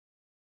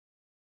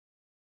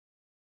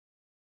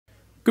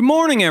Good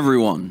morning,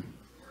 everyone.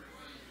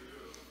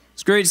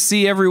 It's great to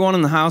see everyone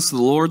in the house of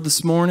the Lord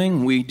this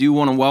morning. We do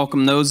want to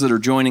welcome those that are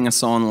joining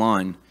us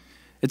online.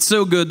 It's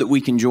so good that we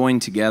can join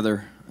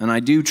together, and I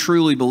do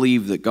truly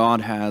believe that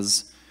God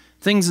has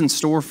things in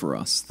store for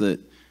us, that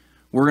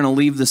we're going to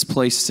leave this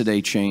place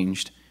today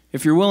changed.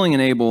 If you're willing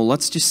and able,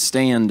 let's just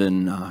stand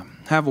and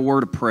have a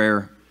word of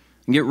prayer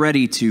and get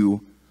ready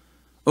to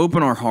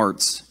open our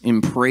hearts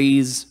in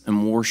praise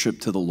and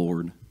worship to the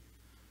Lord.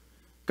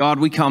 God,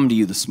 we come to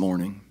you this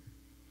morning.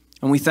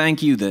 And we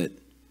thank you that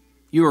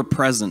you are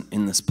present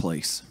in this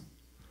place.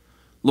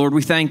 Lord,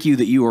 we thank you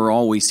that you are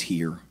always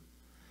here.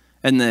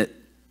 And that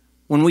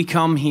when we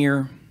come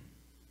here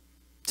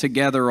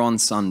together on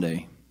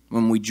Sunday,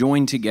 when we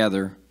join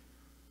together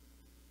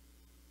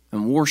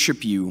and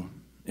worship you,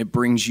 it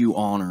brings you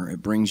honor,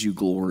 it brings you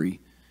glory,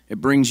 it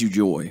brings you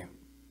joy.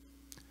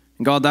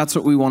 And God, that's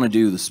what we want to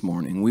do this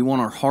morning. We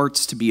want our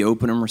hearts to be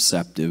open and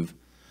receptive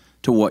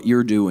to what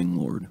you're doing,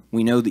 Lord.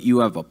 We know that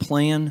you have a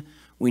plan.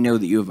 We know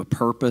that you have a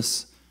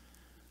purpose,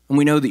 and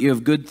we know that you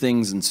have good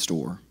things in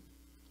store.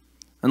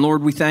 And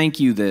Lord, we thank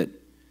you that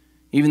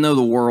even though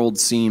the world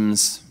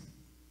seems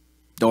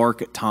dark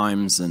at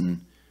times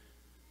and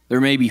there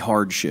may be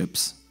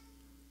hardships,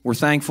 we're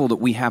thankful that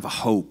we have a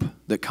hope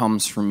that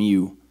comes from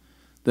you,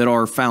 that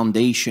our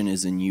foundation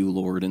is in you,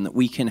 Lord, and that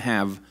we can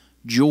have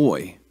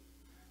joy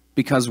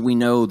because we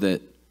know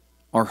that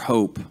our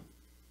hope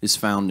is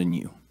found in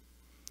you.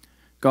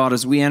 God,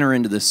 as we enter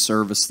into this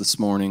service this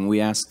morning,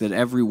 we ask that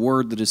every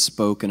word that is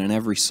spoken and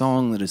every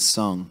song that is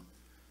sung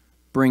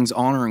brings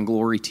honor and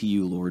glory to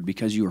you, Lord,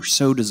 because you are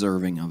so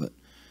deserving of it.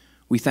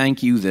 We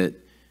thank you that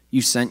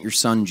you sent your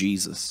Son,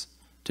 Jesus,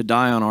 to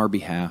die on our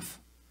behalf,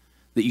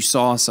 that you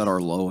saw us at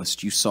our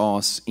lowest. You saw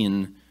us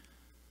in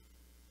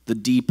the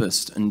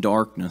deepest and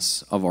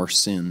darkness of our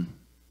sin.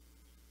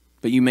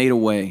 But you made a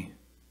way.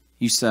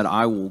 You said,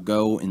 I will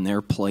go in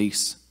their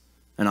place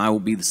and I will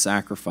be the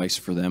sacrifice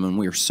for them. And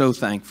we are so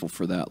thankful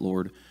for that,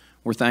 Lord.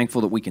 We're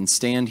thankful that we can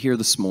stand here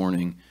this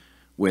morning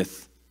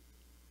with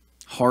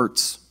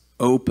hearts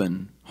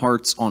open,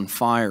 hearts on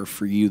fire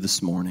for you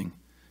this morning.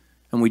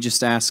 And we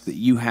just ask that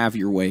you have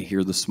your way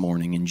here this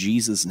morning. In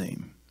Jesus'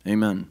 name,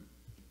 amen.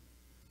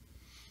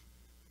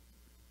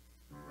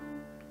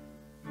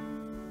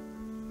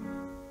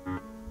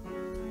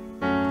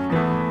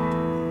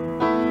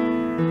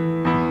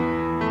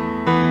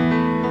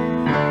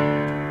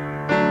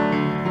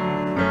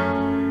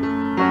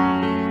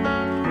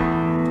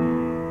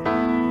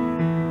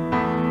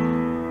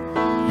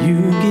 You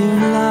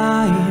give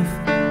life,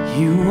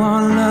 you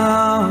are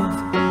love,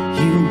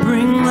 you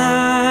bring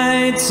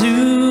light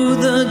to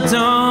the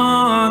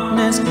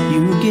darkness,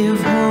 you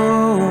give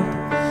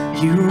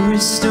hope, you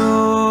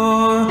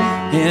restore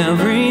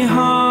every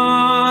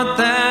heart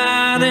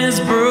that is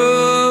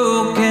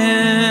broken.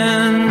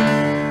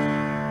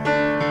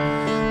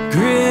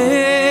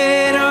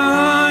 Great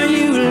are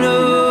you,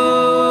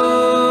 Lord,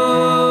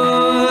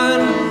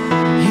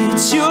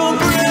 it's your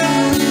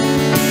breath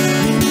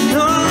in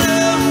our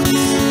lungs.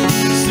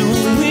 So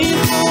we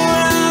pour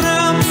out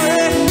our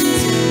praise,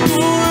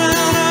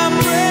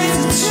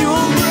 it's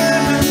your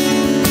breath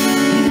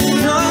in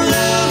our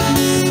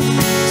lungs.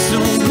 So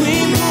we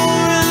pour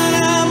out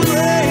our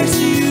praise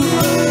to you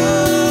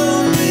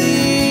only.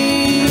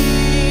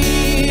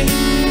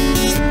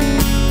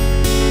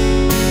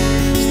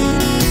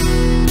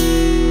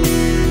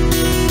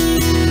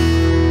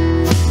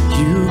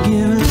 You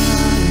give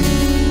life,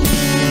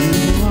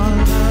 you are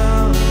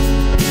love,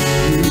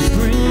 you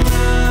bring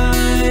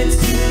light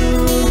to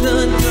the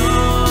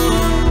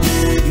dawn.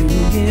 You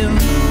give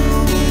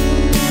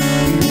hope, you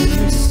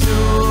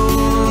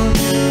restore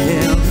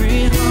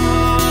every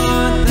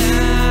heart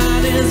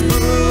that is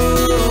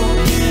broken.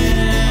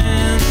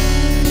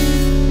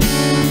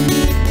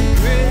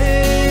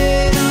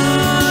 Great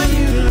are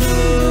you,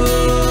 Lord.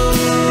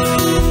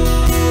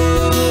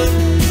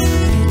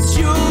 It's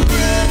your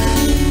breath in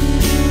our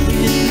lungs.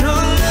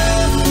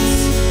 So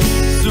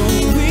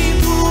we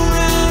pour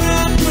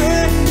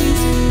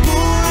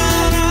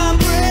out our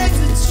praise,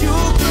 it's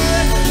your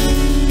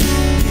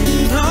breath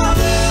in our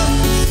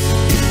lungs.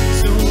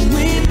 So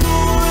we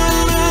pour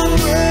out our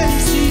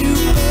praise to you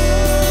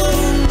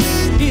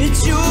only.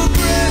 It's your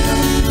breath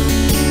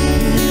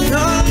in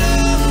our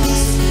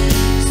lungs.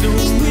 So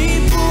we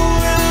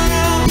pour out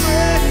our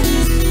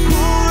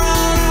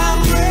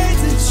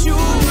praise, it's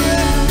your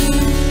breath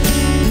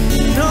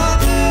in our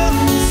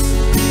lungs.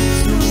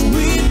 So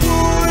we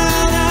pour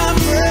out our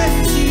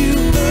praise to you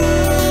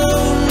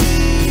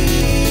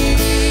only.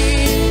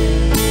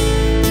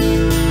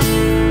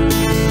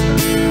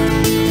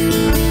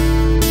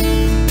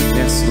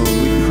 Yes, Lord,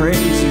 we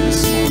praise you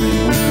this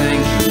morning. We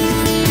thank you.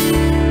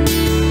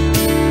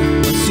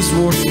 Let's just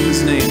worship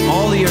his name.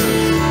 All the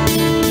earth,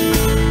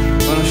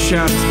 let us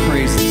shout his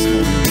praise this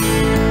morning.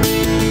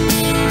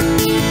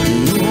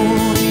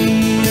 All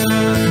the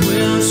earth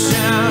will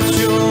shout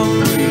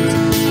your praise.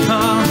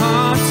 Our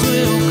hearts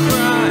will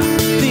cry.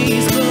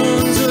 These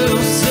bones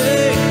will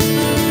sing.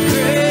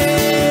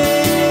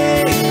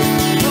 Great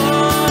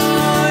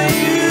are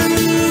you,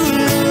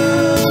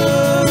 Lord.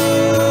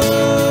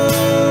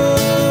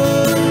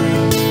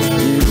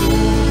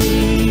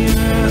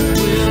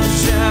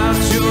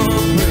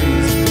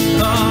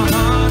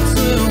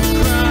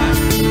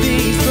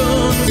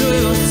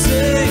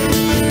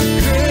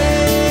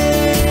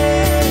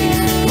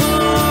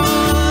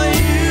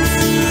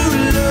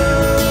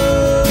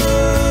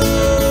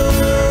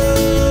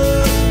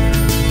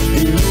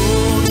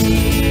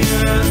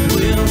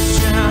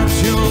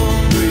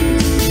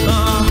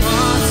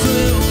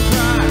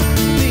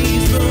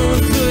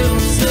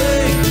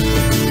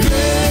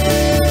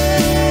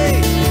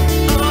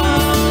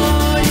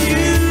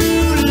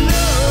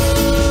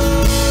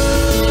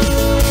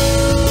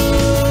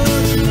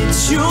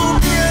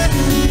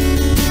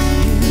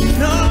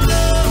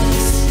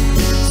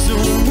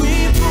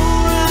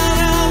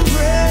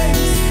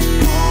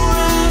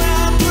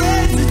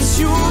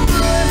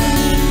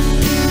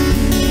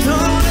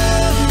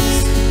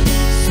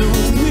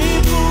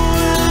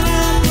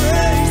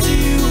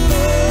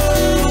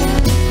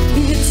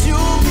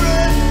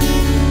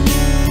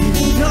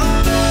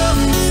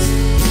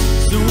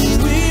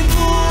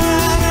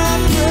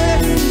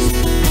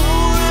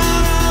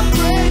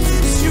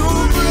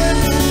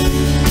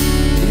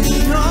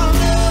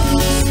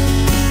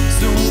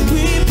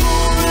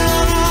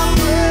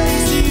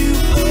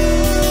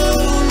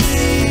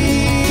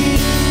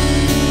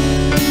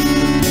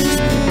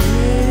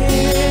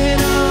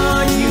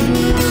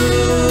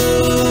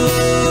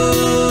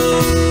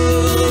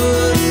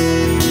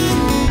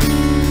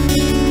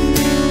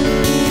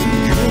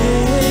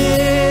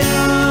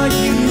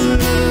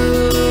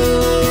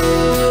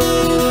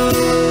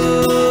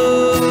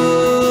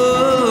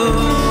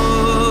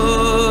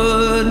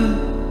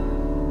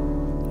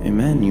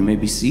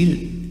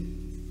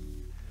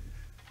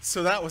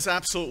 So that was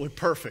absolutely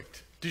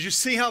perfect. Did you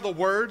see how the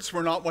words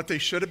were not what they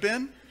should have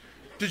been?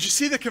 Did you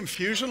see the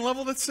confusion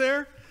level that's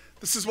there?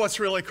 This is what's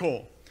really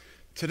cool.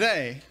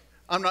 Today,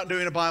 I'm not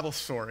doing a Bible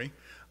story.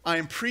 I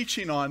am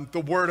preaching on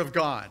the Word of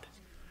God.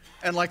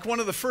 And like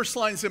one of the first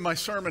lines in my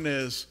sermon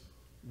is,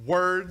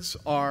 words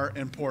are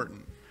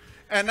important.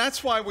 And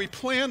that's why we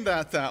planned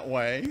that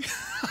way.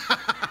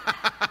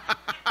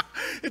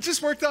 It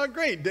just worked out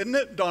great, didn't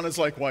it? Donna's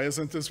like, why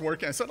isn't this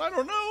working? I said, I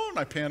don't know. And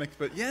I panicked,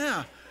 but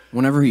yeah.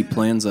 Whenever he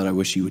plans that, I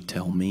wish he would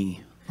tell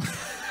me.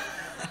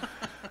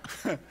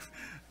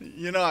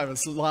 You know I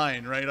was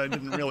lying, right? I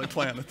didn't really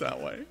plan it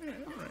that way.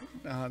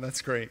 Right.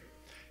 That's great.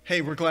 Hey,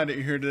 we're glad that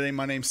you're here today.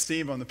 My name's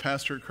Steve. I'm the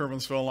pastor at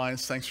Curwensville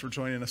Alliance. Thanks for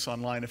joining us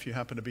online if you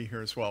happen to be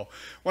here as well.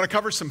 I want to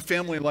cover some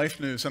family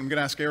life news. I'm going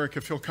to ask Eric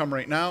if he'll come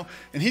right now.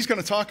 And he's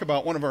going to talk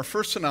about one of our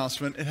first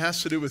announcements. It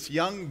has to do with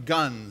young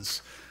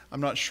guns. I'm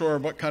not sure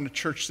what kind of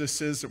church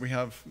this is that we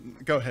have.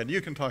 Go ahead.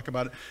 You can talk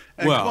about it.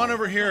 And well, come on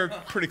over here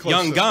pretty close.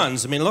 Young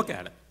guns. I mean, look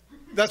at it.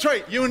 That's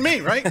right. You and me,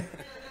 right?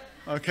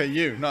 Okay,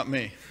 you, not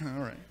me.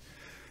 All right.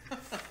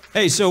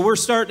 Hey, so we're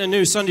starting a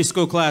new Sunday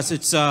school class.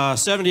 It's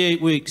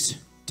 78 weeks.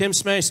 Tim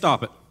Smay,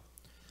 stop it.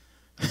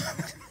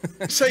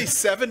 Say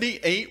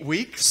 78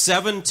 weeks?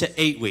 7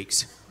 to 8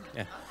 weeks.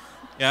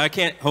 Yeah, I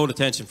can't hold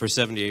attention for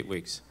 78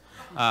 weeks.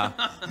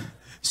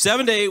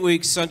 7 to 8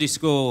 weeks Sunday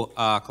school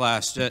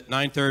class at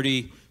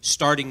 9:30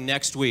 starting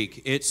next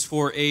week. It's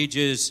for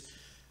ages,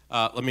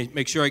 let me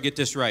make sure I get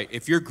this right.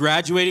 If you're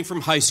graduating from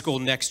high school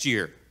next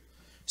year,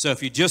 so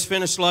if you just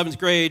finished 11th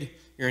grade,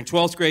 you're in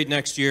 12th grade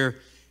next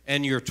year,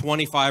 and you're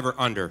 25 or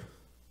under,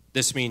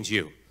 this means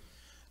you.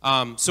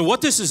 So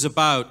what this is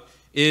about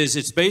is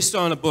it's based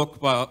on a book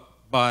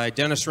by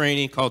Dennis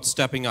Rainey called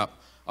Stepping Up,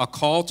 A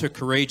Call to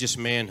Courageous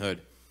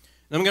Manhood.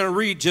 And I'm going to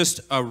read just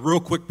a real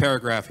quick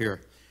paragraph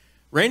here.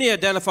 Rainey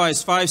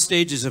identifies 5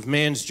 stages of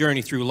man's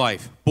journey through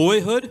life: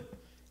 boyhood,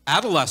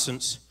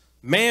 adolescence,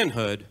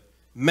 manhood,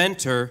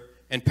 mentor,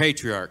 and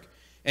patriarch,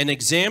 and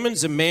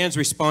examines a man's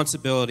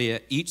responsibility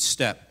at each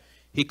step.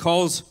 He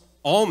calls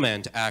all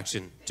men to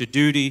action, to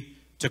duty,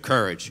 to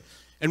courage.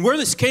 And where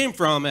this came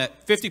from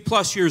at 50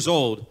 plus years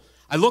old,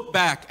 I look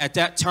back at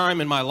that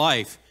time in my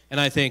life and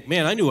I think,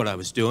 man, I knew what I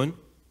was doing.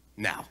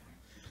 No,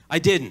 I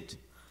didn't.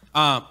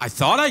 I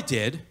thought I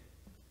did.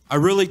 I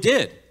really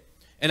did.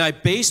 And I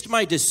based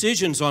my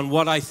decisions on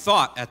what I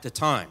thought at the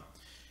time.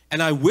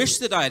 And I wish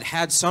that I had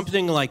had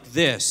something like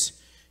this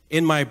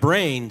in my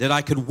brain that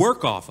I could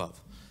work off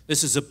of.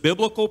 This is a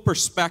biblical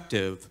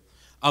perspective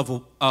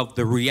of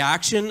the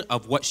reaction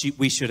of what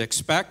we should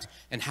expect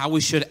and how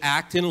we should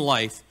act in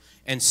life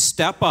and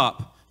step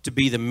up to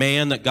be the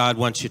man that God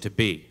wants you to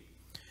be.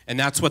 And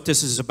that's what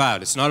this is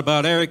about. It's not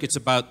about Eric, it's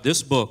about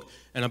this book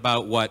and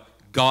about what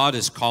God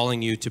is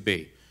calling you to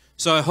be.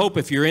 So I hope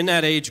if you're in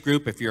that age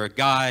group, if you're a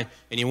guy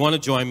and you want to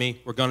join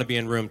me, we're going to be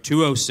in room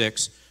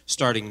 206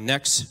 starting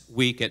next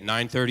week at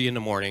 9:30 in the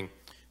morning.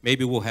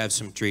 Maybe we'll have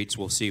some treats.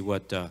 We'll see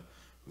what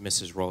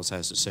Mrs. Rolls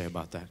has to say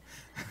about that.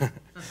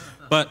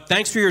 But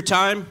thanks for your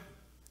time.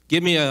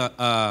 Give me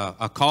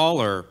a call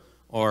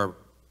or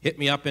hit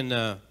me up in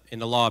the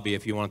lobby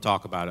if you want to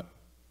talk about it.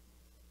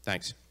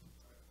 Thanks.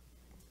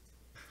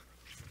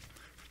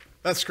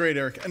 That's great,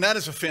 Eric. And that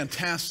is a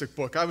fantastic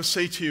book. I would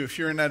say to you, if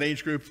you're in that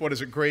age group, what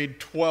is it, grade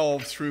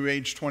 12 through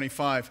age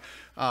 25,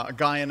 a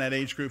guy in that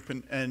age group,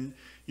 and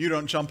you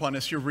don't jump on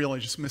this, you're really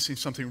just missing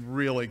something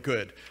really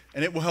good.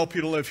 And it will help you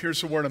to live,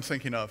 here's the word I'm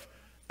thinking of,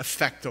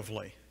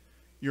 effectively.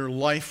 Your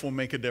life will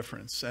make a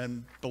difference.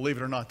 And believe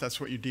it or not, that's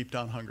what you deep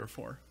down hunger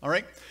for. All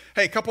right?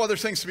 Hey, a couple other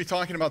things to be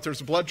talking about.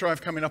 There's a blood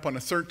drive coming up on the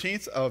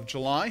 13th of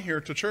July here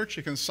at the church.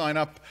 You can sign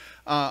up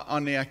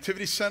on the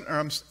activity center,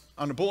 or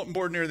on the bulletin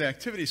board near the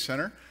activity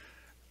center.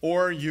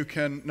 Or you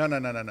can, no.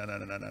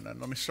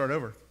 Let me start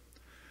over.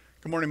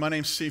 Good morning, my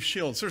name's Steve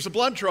Shields. There's a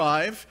blood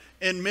drive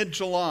in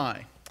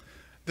mid-July.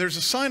 There's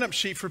a sign-up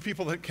sheet for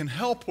people that can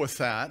help with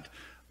that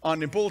on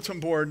the bulletin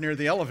board near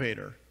the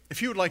elevator.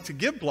 If you would like to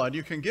give blood,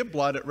 you can give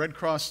blood at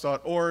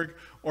redcross.org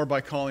or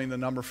by calling the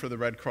number for the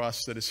Red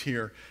Cross that is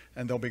here,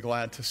 and they'll be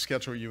glad to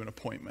schedule you an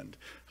appointment.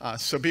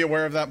 So be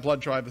aware of that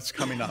blood drive that's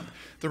coming up.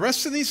 The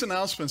rest of these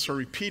announcements are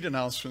repeat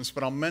announcements,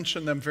 but I'll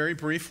mention them very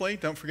briefly.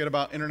 Don't forget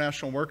about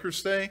International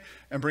Workers' Day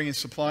and bringing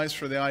supplies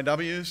for the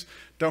IWs.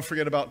 Don't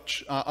forget about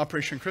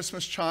Operation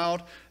Christmas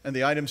Child and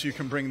the items you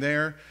can bring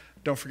there.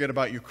 Don't forget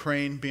about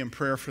Ukraine. Be in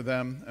prayer for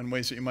them and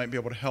ways that you might be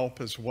able to help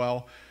as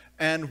well.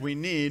 And we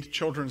need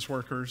children's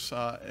workers.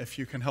 If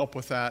you can help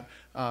with that,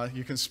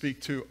 you can speak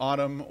to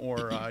Autumn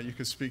or you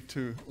can speak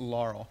to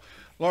Laurel.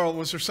 Laurel,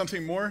 was there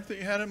something more that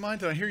you had in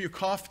mind? Did I hear you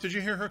cough? Did you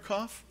hear her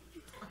cough?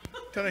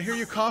 Did I hear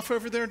you cough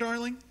over there,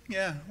 darling?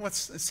 Yeah.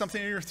 Is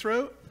something in your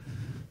throat?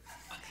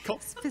 Cool.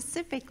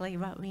 Specifically,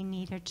 what we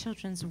need are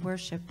children's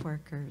worship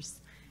workers.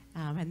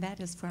 And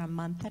that is for a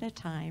month at a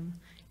time.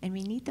 And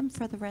we need them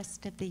for the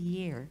rest of the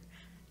year.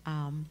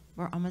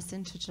 We're almost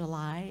into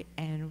July,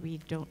 and we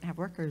don't have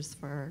workers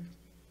for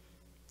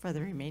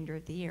the remainder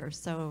of the year.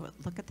 So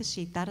look at the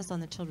sheet. That is on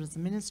the Children's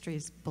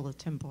Ministries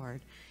bulletin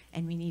board.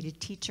 And we need a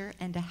teacher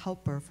and a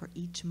helper for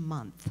each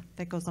month.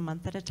 That goes a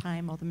month at a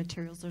time. All the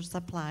materials are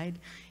supplied.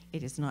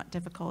 It is not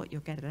difficult.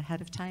 You'll get it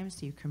ahead of time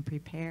so you can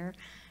prepare.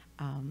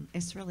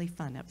 It's really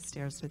fun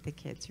upstairs with the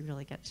kids. You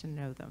really get to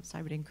know them. So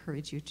I would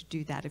encourage you to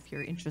do that if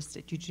you're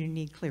interested. You do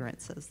need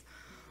clearances.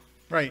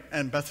 Right,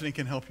 and Bethany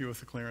can help you with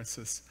the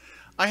clearances.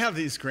 I have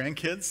these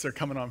grandkids. They're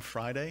coming on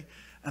Friday,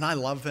 and I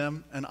love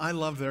them, and I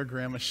love their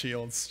Grandma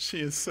Shields.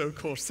 She is so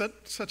cool.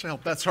 Such a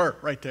help. That's her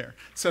right there.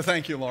 So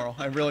thank you, Laurel.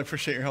 I really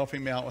appreciate you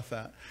helping me out with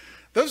that.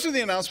 Those are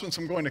the announcements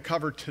I'm going to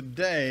cover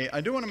today.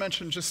 I do want to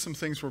mention just some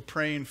things we're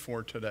praying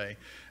for today.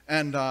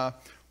 And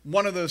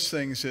one of those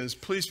things is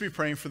please be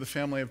praying for the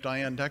family of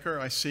Diane Decker.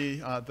 I see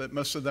that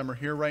most of them are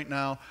here right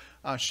now.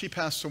 She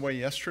passed away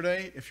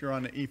yesterday. If you're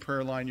on the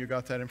e-prayer line, you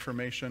got that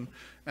information.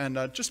 And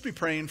just be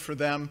praying for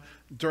them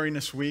during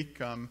this week.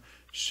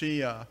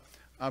 She,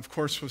 of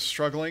course, was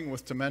struggling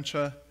with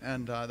dementia,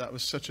 and that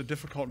was such a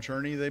difficult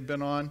journey they've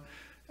been on.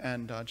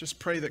 And just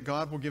pray that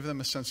God will give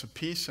them a sense of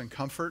peace and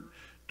comfort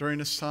during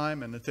this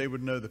time, and that they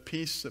would know the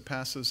peace that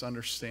passes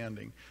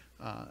understanding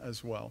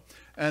as well.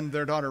 And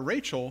their daughter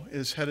Rachel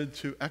is headed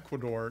to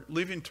Ecuador,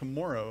 leaving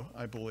tomorrow,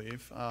 I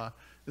believe.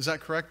 Is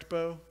that correct,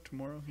 Bo?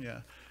 Tomorrow?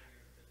 Yeah.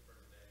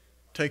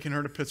 Taking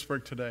her to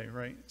Pittsburgh today,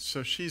 right?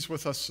 So she's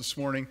with us this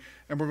morning,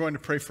 and we're going to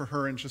pray for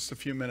her in just a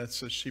few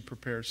minutes as she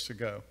prepares to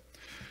go.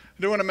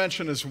 I do want to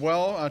mention as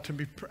well,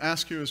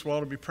 ask you as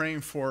well to be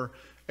praying for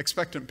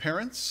expectant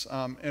parents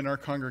in our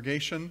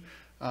congregation.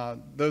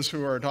 Those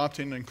who are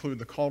adopting include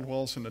the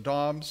Caldwells and the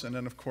Dobbs, and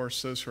then, of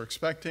course, those who are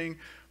expecting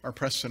are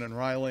Preston and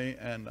Riley,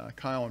 and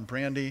Kyle and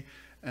Brandy,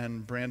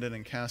 and Brandon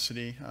and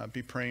Cassidy.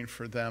 Be praying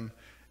for them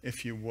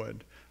if you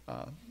would.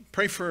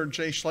 Pray for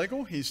Jay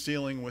Schlegel. He's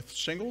dealing with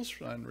shingles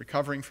and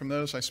recovering from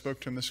those. I spoke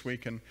to him this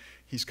week, and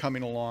he's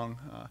coming along.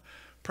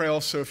 Pray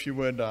also, if you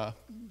would,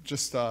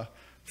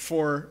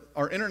 for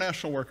our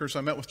international workers.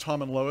 I met with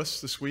Tom and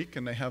Lois this week,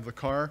 and they have the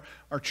car.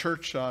 Our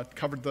church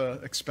covered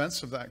the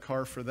expense of that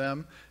car for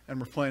them, and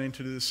we're planning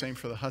to do the same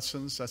for the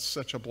Hudsons. That's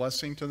such a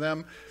blessing to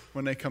them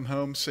when they come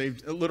home.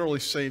 It literally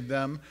saved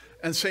them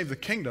and saved the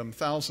kingdom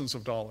thousands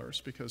of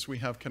dollars, because we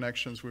have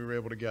connections. We were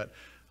able to get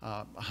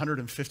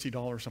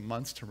 $150 a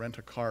month to rent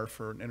a car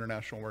for an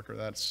international worker.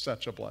 That's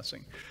such a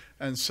blessing.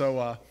 And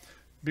so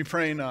be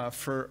praying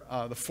for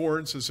the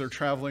Fords as they're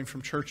traveling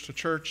from church to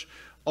church.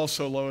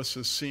 Also, Lois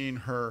is seeing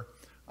her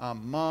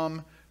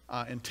mom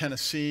in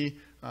Tennessee.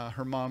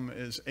 Her mom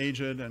is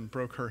aged and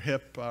broke her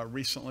hip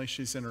recently.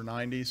 She's in her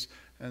 90s,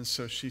 and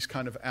so she's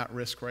kind of at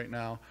risk right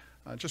now.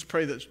 Just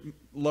pray that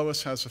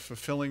Lois has a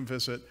fulfilling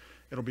visit.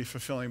 It'll be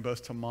fulfilling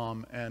both to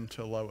Mom and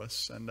to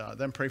Lois. And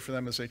then pray for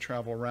them as they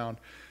travel around.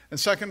 And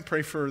second,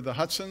 pray for the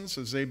Hudsons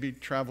as they be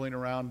traveling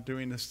around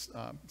doing this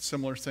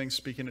similar thing,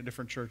 speaking at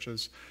different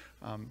churches.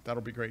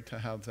 That'll be great to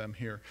have them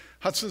here.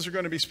 Hudsons are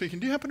going to be speaking.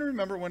 Do you happen to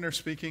remember when they're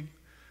speaking?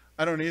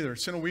 I don't either.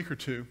 It's in a week or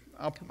two.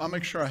 I'll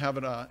make sure I have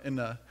it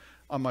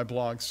on my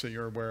blog so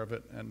you're aware of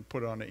it, and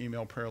put it on the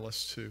email prayer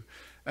list too.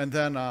 And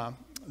then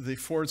the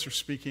Fords are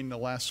speaking the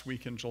last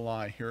week in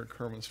July here at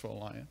Kerwinsville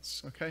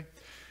Alliance. Okay?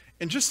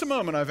 In just a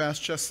moment, I've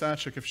asked Jess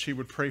Thatchik if she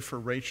would pray for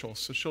Rachel,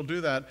 so she'll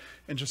do that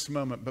in just a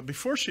moment. But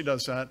before she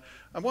does that,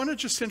 I want to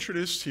just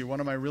introduce to you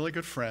one of my really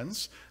good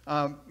friends.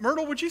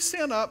 Myrtle, would you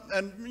stand up?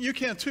 And you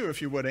can too,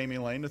 if you would, Amy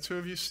Lane. The two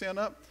of you stand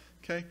up.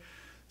 Okay?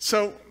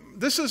 So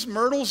this is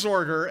Myrtle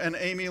Zorger and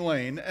Amy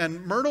Lane,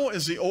 and Myrtle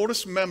is the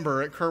oldest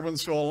member at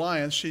Kerwinsville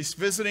Alliance. She's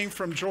visiting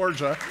from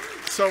Georgia,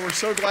 so we're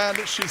so glad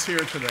that she's here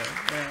today.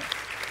 Yeah.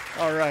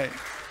 All right.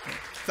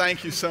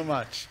 Thank you so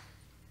much.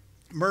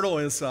 Myrtle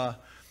is...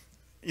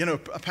 you know,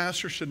 a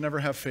pastor should never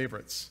have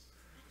favorites.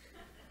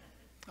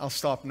 I'll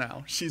stop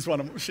now. She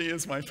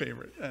is my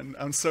favorite, and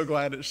I'm so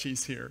glad that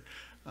she's here.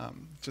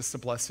 Just a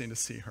blessing to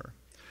see her.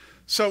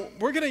 So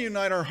we're going to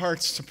unite our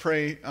hearts to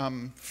pray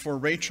for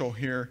Rachel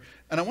here,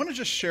 and I want to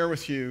just share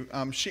with you,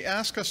 she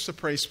asked us to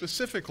pray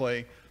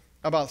specifically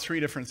about three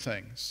different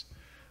things.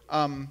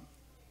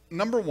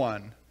 Number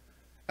one,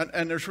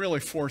 and there's really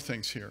four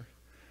things here.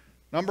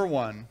 Number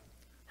one,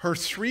 her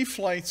 3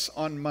 flights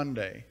on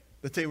Monday,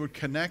 that they would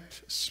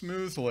connect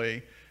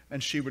smoothly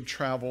and she would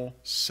travel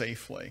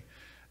safely.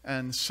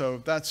 And so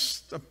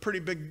that's a pretty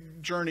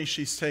big journey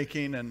she's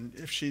taking, and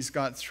if she's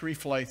got 3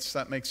 flights,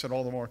 that makes it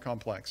all the more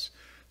complex.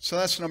 So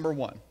that's number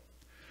one.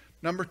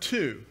 Number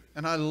two,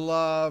 and I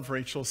love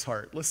Rachel's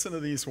heart. Listen to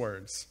these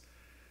words.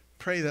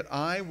 Pray that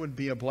I would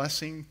be a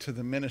blessing to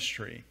the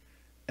ministry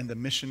and the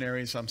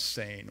missionaries I'm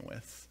staying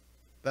with.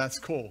 That's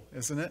cool,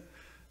 isn't it?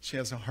 She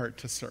has a heart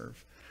to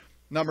serve.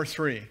 Number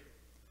three,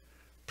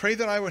 pray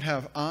that I would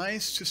have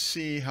eyes to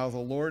see how the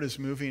Lord is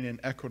moving in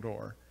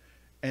Ecuador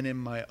and in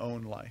my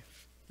own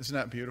life. Isn't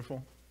that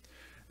beautiful?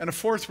 And a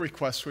fourth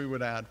request we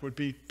would add would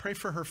be pray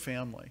for her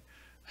family.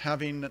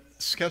 Having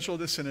scheduled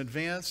this in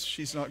advance,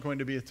 she's not going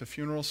to be at the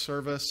funeral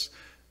service.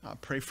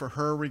 Pray for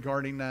her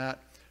regarding that.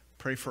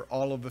 Pray for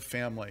all of the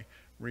family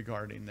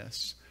regarding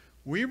this.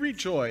 We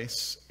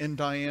rejoice in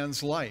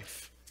Diane's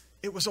life.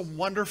 It was a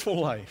wonderful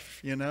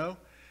life, you know?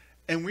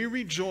 And we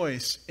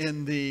rejoice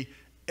in the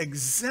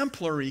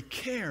exemplary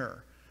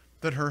care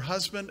that her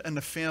husband and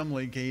the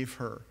family gave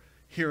her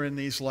here in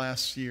these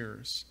last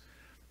years.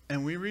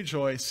 And we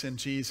rejoice in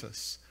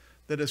Jesus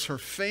that as her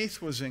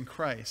faith was in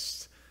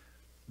Christ,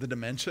 the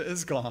dementia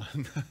is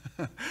gone.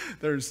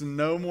 There's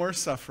no more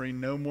suffering,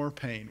 no more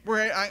pain.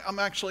 I'm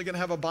actually going to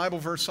have a Bible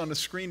verse on the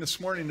screen this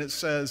morning that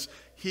says,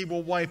 He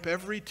will wipe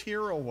every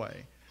tear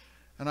away.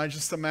 And I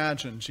just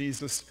imagine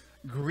Jesus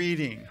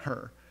greeting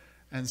her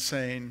and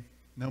saying,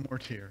 no more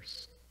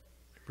tears.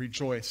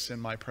 Rejoice in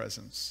my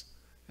presence.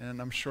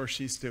 And I'm sure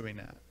she's doing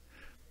that.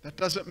 That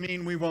doesn't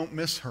mean we won't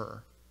miss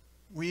her.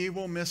 We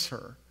will miss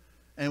her,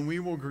 and we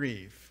will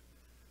grieve,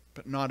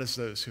 but not as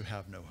those who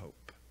have no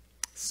hope.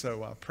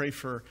 So pray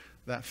for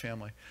that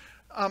family.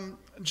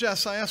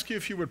 Jess, I ask you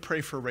if you would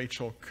pray for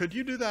Rachel. Could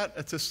you do that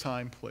at this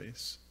time,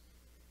 please?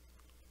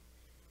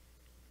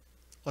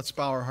 Let's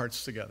bow our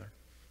hearts together.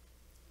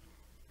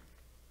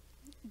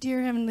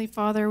 Dear Heavenly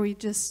Father, we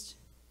just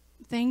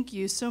thank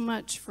you so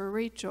much for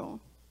Rachel.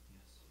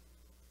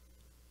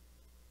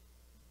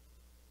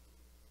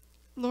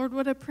 Lord,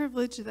 what a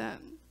privilege that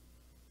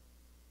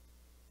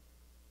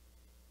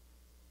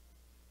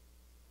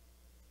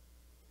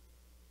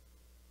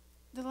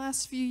the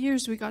last few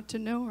years we got to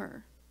know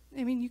her.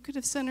 I mean, you could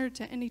have sent her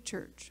to any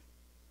church,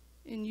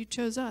 and you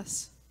chose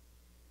us.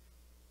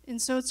 And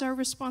so it's our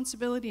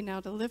responsibility now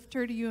to lift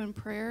her to you in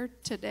prayer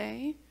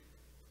today,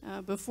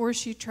 before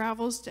she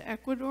travels to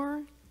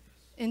Ecuador,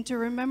 and to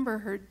remember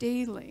her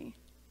daily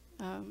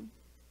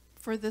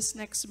for this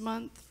next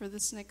month, for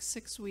this next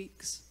 6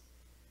 weeks.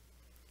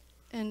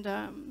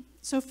 And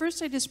so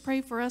first I just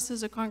pray for us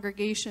as a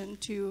congregation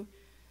to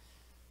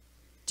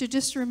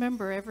just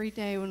remember every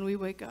day when we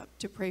wake up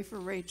to pray for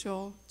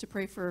Rachel, to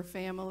pray for her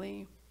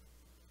family.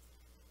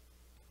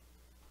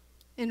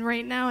 And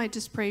right now I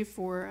just pray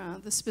for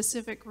the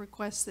specific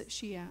requests that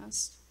she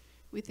asked.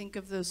 We think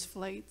of those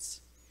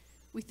flights.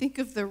 We think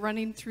of the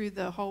running through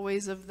the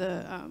hallways of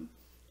the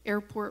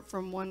airport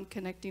from one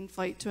connecting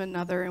flight to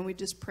another, and we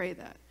just pray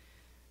that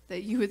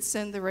you would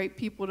send the right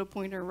people to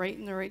point her right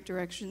in the right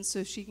direction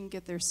so she can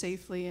get there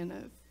safely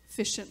and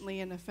efficiently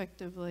and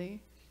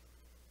effectively.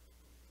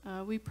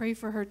 We pray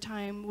for her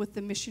time with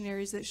the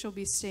missionaries that she'll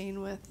be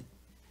staying with,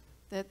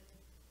 that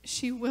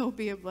she will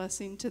be a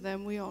blessing to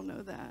them. We all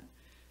know that.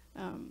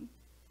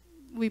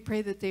 We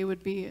pray that they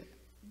would be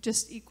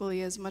just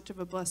equally as much of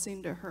a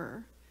blessing to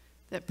her,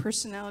 that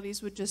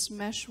personalities would just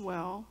mesh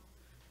well,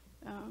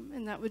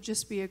 and that would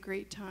just be a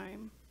great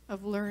time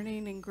of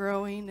learning and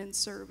growing and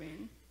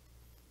serving.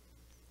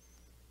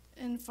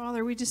 And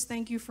Father, we just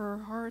thank you for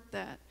her heart,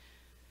 that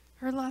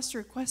her last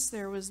request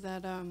there was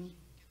that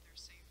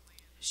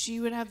she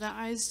would have the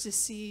eyes to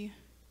see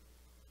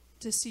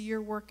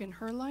your work in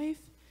her life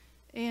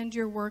and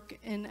your work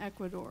in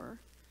Ecuador.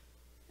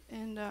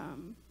 And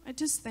I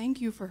just thank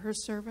you for her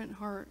servant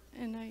heart.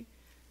 And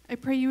I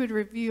pray you would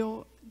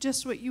reveal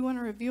just what you want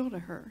to reveal to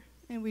her.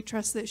 And we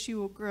trust that she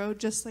will grow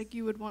just like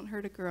you would want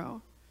her to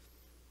grow.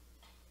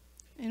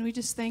 And we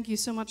just thank you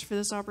so much for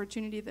this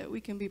opportunity that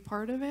we can be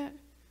part of it.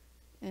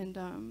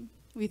 And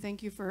we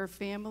thank you for her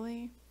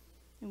family.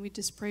 And we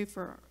just pray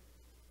for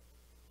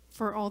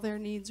all their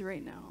needs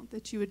right now,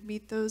 that you would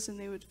meet those and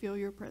they would feel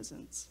your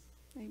presence.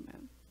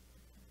 Amen.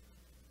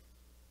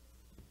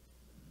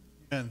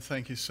 And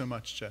thank you so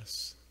much,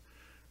 Jess.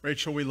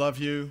 Rachel, we love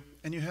you,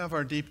 and you have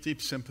our deep,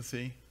 deep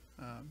sympathy.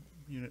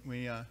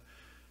 We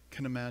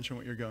can imagine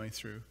what you're going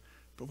through,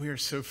 but we are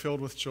so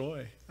filled with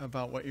joy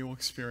about what you will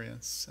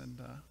experience, and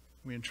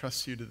we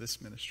entrust you to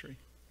this ministry.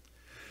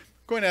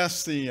 I'm going to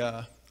ask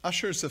the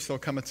ushers if they'll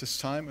come at this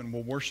time, and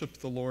we'll worship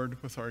the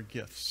Lord with our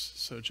gifts.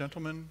 So,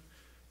 gentlemen,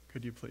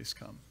 could you please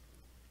come?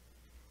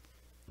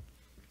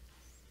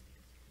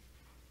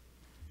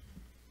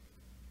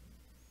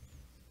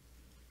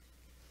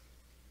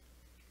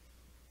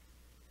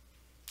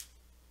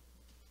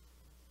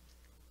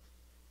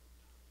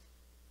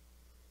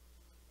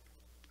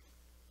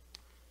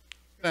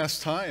 I'm going to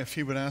ask Ty if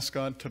he would ask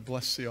God to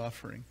bless the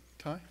offering.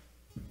 Ty?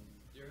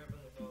 Dear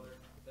Heavenly Father,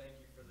 thank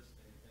you for this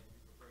day. Thank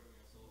you for bringing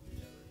us all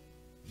together.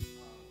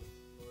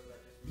 Lord, I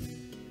just pray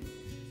that you would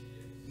use these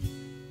gifts,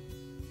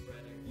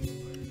 spread and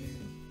glorify your name.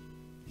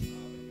 In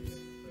your name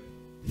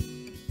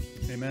we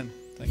pray. Amen.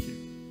 Thank you.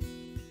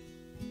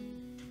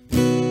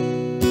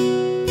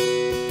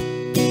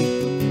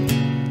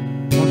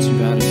 Once you've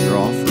added your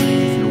offering,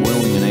 if you're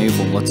willing and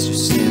able, let's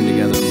just stand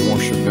together and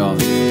worship God.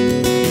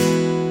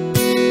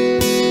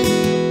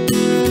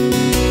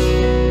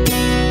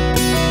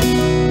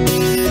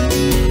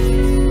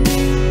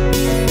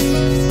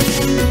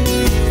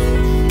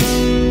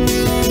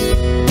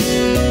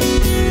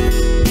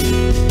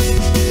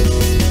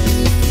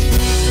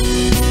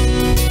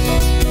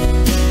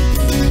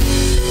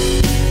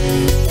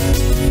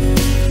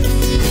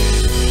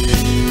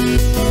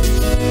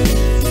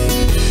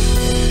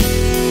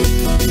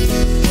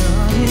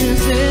 God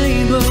is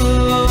able,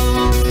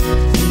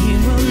 He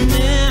will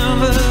never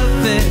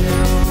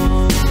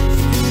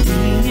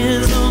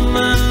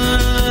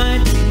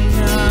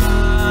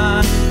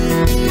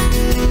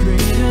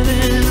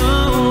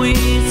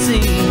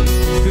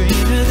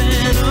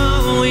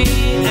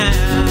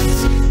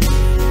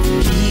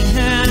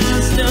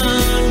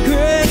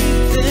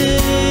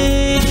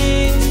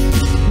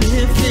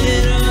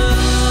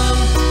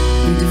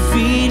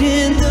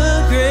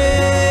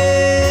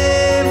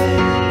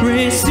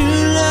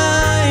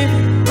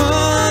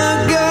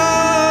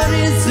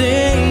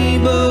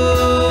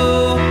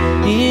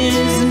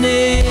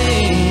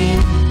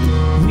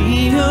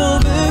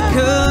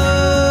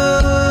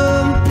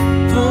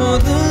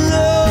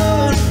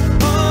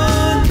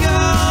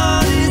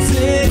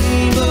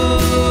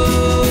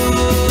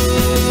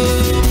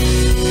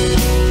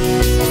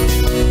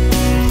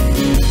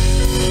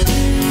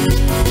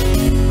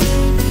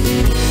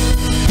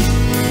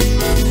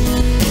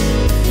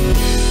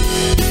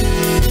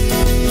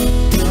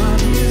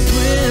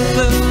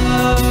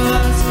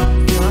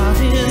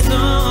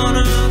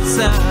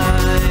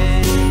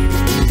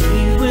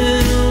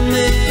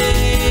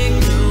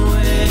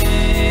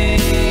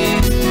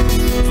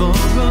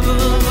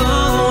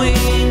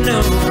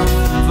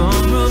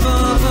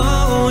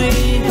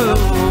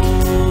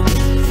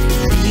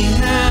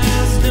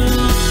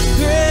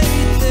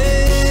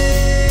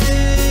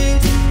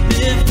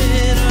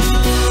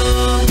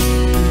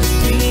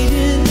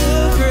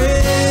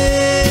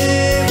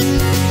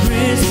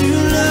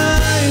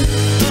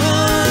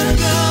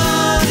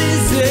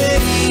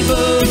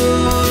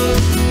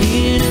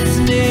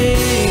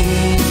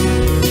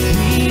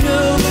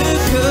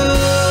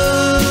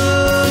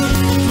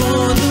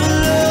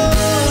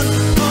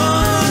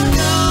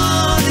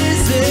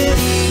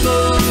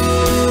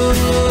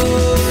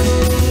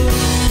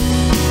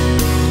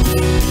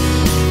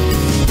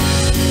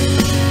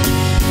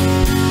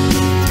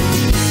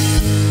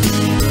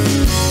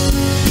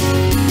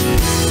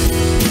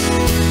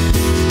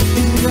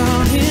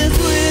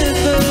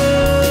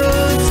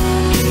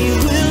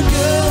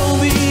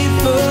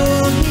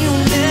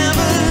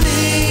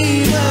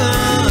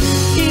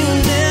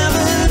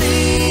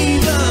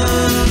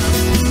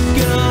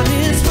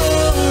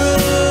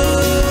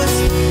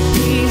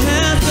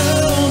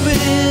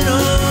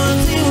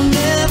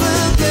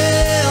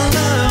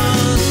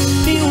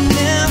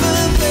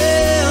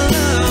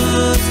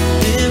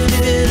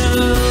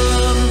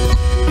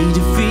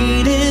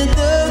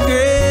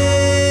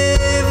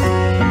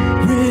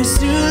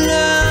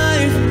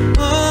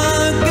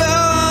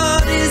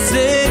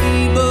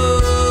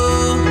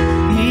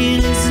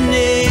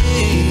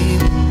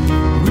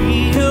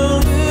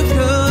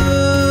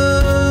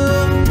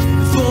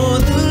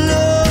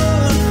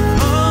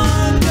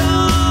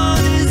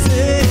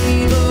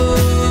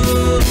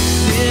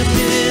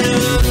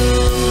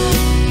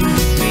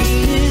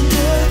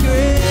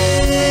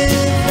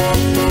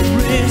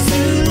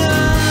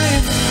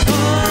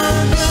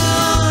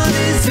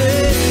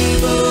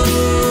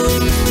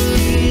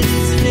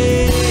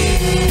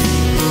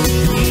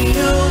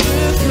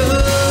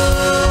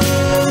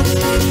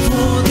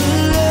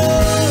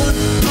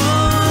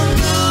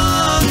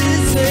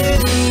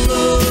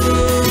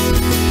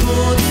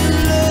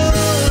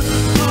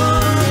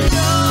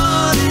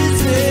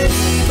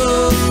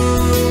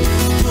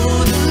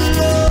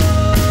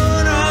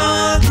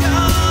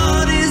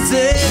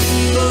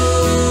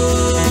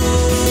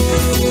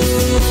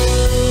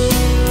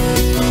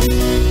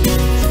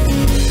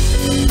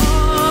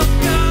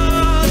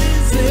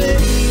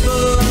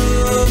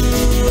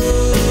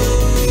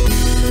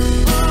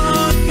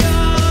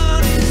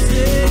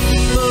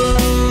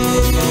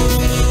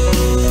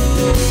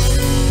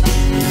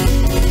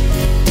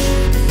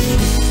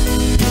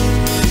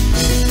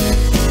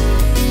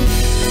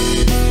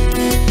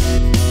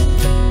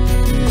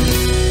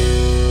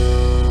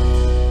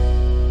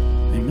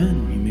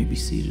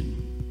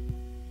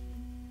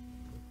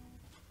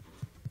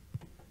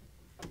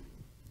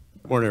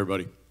Morning,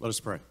 everybody. Let us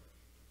pray.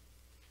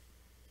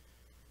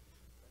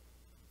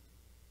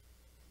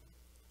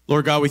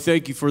 Lord God, we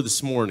thank you for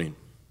this morning.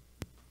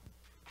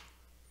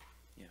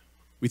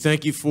 We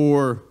thank you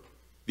for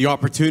the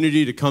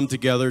opportunity to come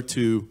together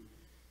to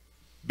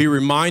be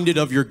reminded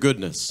of your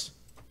goodness.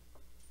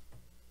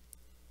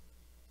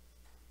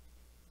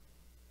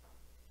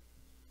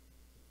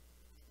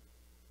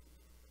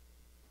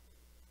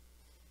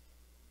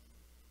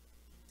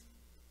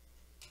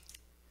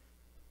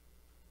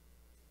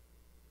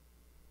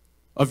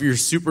 Of your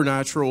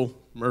supernatural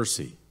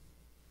mercy.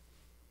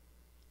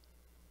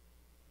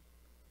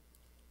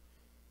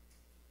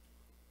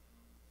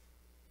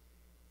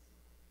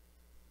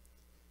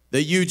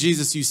 That you,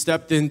 Jesus, you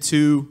stepped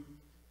into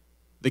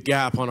the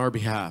gap on our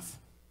behalf.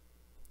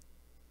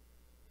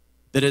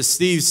 That as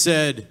Steve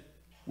said,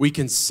 we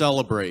can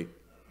celebrate.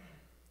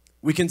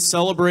 We can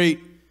celebrate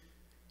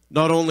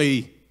not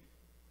only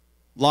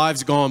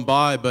lives gone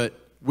by, but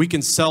we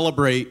can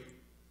celebrate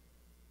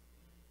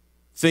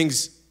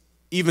things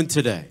even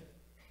today.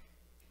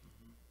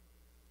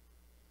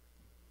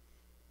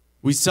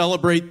 We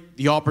celebrate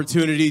the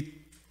opportunity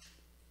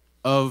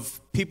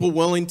of people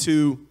willing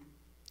to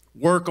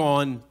work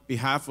on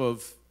behalf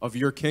of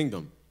your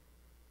kingdom.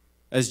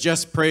 As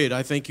Jess prayed,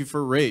 I thank you for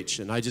Rach,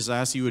 and I just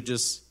ask you would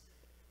just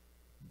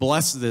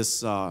bless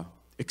this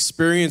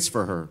experience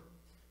for her.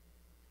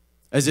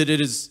 As it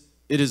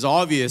is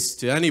obvious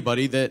to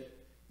anybody that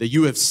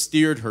you have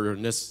steered her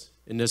in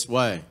this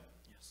way.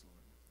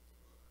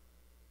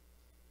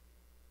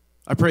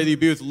 I pray that you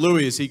be with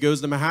Louis as he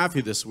goes to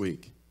Mahaffey this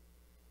week.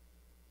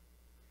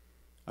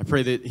 I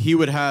pray that he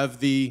would have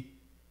the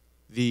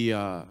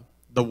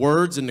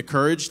words and the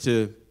courage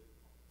to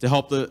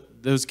help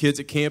those kids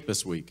at camp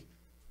this week.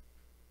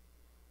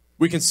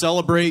 We can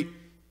celebrate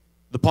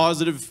the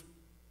positive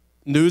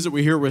news that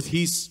we hear with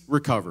his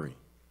recovery.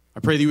 I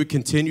pray that you would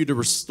continue to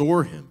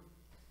restore him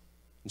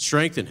and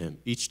strengthen him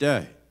each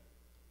day.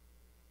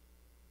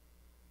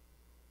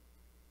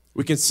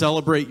 We can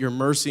celebrate your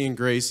mercy and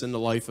grace in the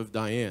life of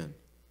Diane.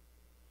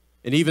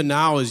 And even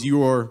now, as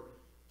you are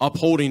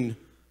upholding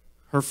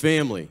her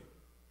family,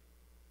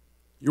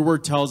 your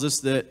word tells us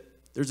that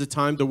there's a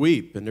time to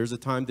weep and there's a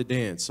time to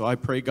dance. So I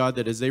pray, God,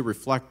 that as they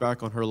reflect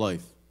back on her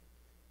life,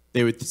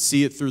 they would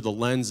see it through the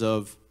lens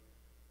of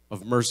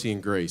mercy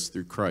and grace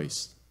through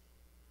Christ.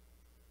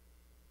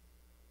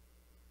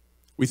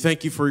 We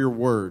thank you for your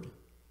word.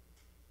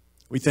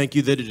 We thank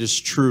you that it is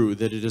true,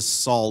 that it is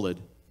solid,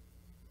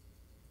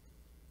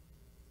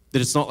 that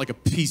it's not like a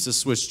piece of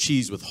Swiss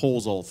cheese with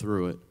holes all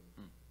through it,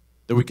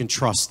 that we can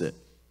trust it,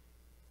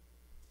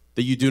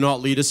 that you do not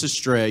lead us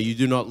astray, you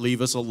do not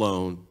leave us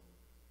alone,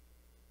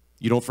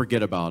 you don't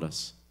forget about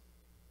us.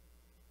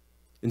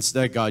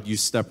 Instead, God, you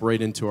step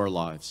right into our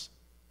lives.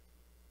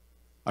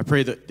 I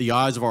pray that the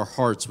eyes of our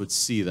hearts would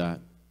see that,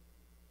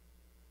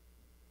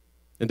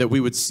 and that we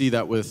would see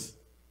that with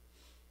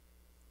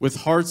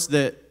hearts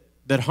that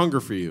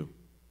hunger for you.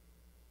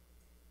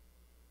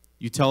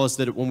 You tell us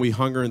that when we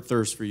hunger and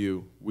thirst for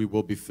you, we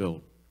will be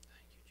filled.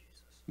 Thank you,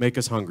 Jesus. Make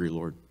us hungry,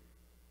 Lord.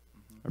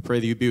 I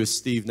pray that you be with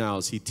Steve now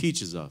as he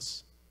teaches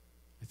us.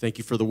 I thank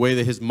you for the way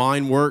that his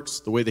mind works,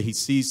 the way that he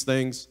sees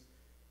things,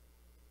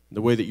 and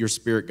the way that your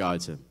Spirit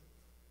guides him.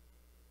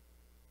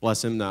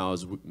 Bless him now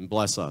and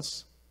bless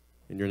us.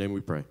 In your name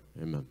we pray.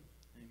 Amen.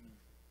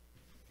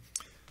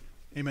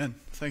 Amen.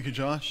 Thank you,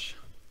 Josh.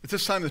 At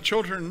this time, the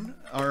children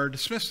are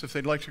dismissed. If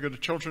they'd like to go to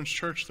children's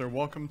church, they're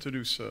welcome to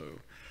do so.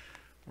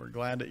 We're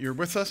glad that you're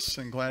with us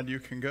and glad you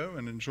can go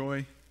and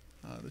enjoy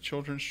the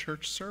children's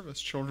church service,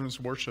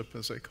 children's worship,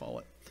 as they call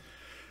it.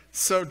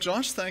 So,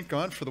 Josh, thank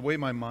God for the way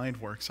my mind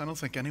works. I don't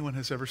think anyone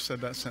has ever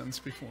said that sentence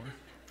before.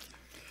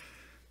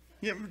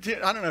 Yeah,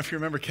 I don't know if you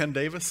remember Ken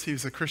Davis. He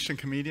was a Christian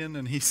comedian,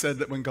 and he said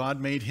that when God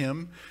made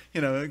him,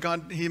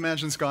 he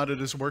imagines God at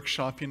his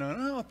workshop,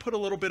 I'll put a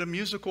little bit of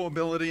musical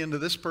ability into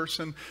this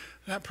person.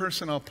 That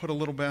person, I'll put a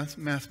little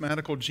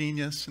mathematical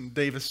genius. And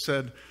Davis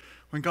said,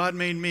 when God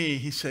made me,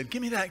 he said,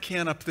 give me that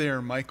can up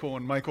there, Michael.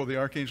 And Michael, the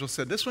archangel,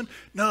 said, this one?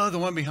 No, the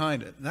one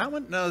behind it. That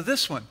one? No,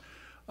 this one.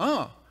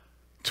 Oh,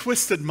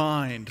 twisted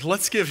mind.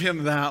 Let's give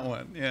him that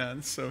one. Yeah,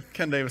 and so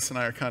Ken Davis and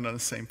I are kind of on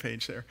the same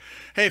page there.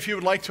 Hey, if you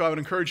would like to, I would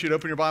encourage you to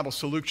open your Bibles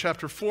to Luke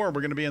chapter 4.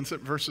 We're going to be in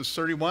verses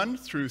 31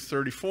 through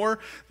 34.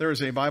 There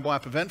is a Bible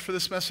app event for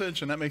this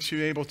message, and that makes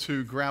you able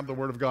to grab the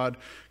Word of God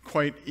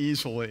quite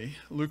easily.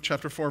 Luke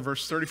chapter 4,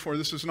 verse 34.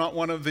 This is not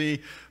one of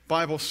the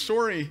Bible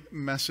story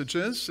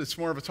messages. It's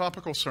more of a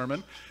topical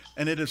sermon.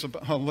 And it is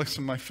about, oh,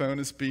 listen, my phone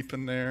is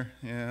beeping there.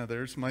 Yeah,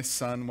 there's my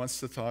son wants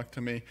to talk to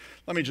me.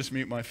 Let me just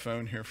mute my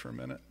phone here for a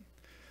minute.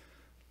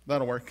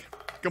 That'll work.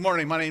 Good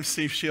morning. My name's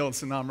Steve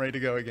Shields, and I'm ready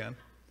to go again.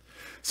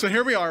 So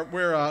here we are.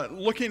 We're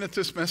looking at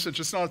this message.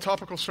 It's not a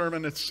topical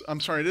sermon. It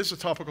is a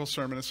topical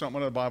sermon. It's not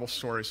one of the Bible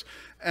stories.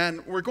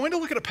 And we're going to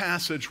look at a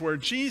passage where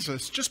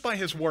Jesus, just by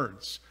his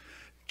words,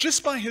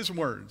 does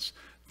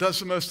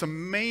the most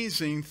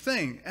amazing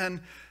thing.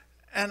 And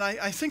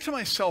I think to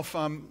myself,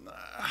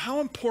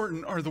 how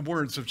important are the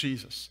words of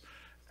Jesus?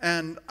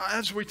 And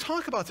as we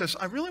talk about this,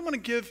 I really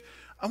want to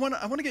I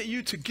want to get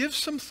you to give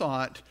some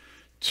thought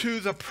to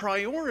the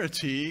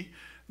priority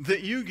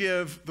that you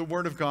give the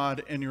Word of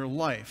God in your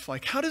life?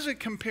 Like, how does it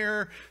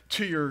compare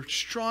to your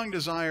strong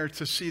desire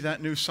to see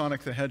that new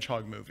Sonic the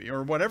Hedgehog movie,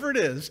 or whatever it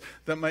is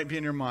that might be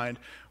in your mind?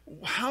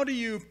 How do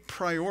you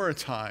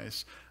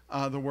prioritize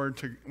the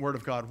Word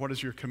of God? What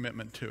is your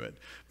commitment to it?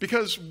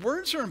 Because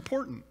words are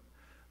important.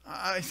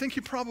 I think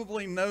you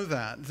probably know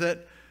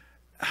that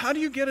how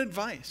do you get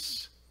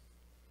advice?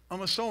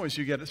 Almost always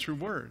you get it through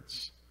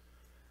words.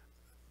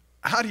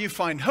 How do you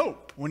find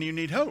hope when you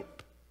need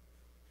hope?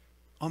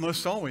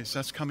 Almost always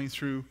that's coming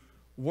through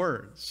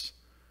words.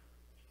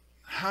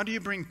 How do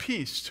you bring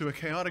peace to a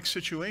chaotic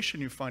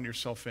situation you find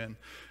yourself in?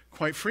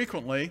 Quite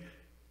frequently,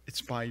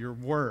 it's by your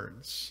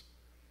words.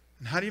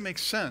 And how do you make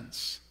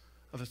sense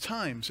of the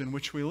times in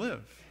which we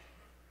live?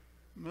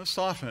 Most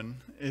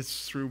often,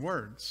 it's through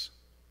words.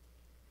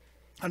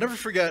 I'll never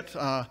forget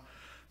a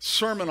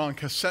sermon on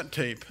cassette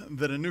tape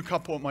that a new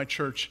couple at my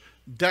church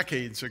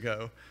decades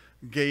ago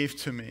gave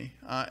to me.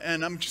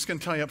 And I'm just going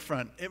to tell you up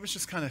front, it was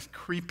just kind of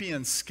creepy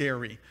and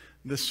scary,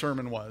 this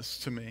sermon was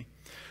to me.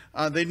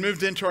 They'd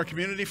moved into our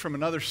community from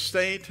another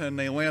state, and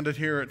they landed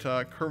here at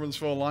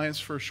Kerwinsville Alliance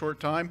for a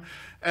short time.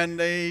 And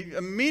they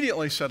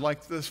immediately said,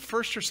 like the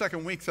first or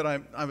second week that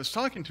I was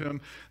talking to them,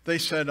 they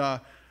said,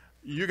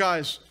 you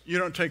guys, you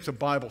don't take the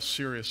Bible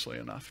seriously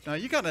enough. Now,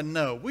 you got to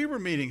know, we were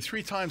meeting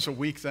 3 times a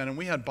week then, and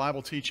we had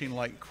Bible teaching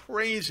like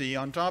crazy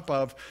on top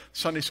of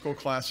Sunday school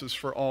classes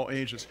for all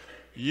ages.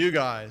 You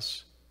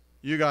guys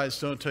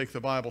don't take the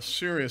Bible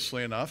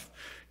seriously enough.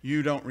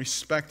 You don't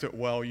respect it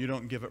well. You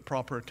don't give it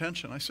proper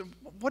attention. I said,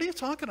 what are you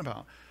talking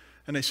about?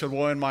 And they said,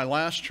 well, in my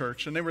last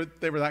church, and they were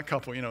that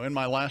couple, you know, in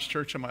my last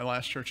church, in my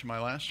last church, in my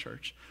last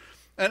church.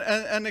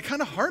 And they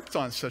kind of harped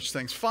on such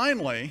things.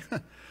 Finally,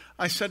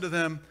 I said to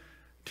them,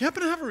 do you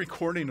happen to have a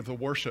recording of the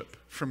worship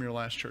from your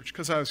last church?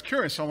 Because I was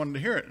curious, I wanted to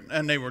hear it.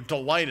 And they were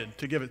delighted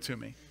to give it to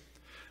me.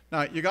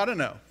 Now, you got to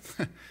know.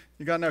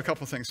 You got to know a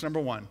couple of things. Number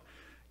one,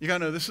 you got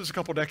to know this is a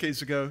couple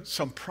decades ago.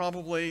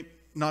 Probably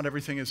not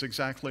everything is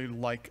exactly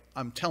like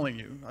I'm telling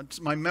you.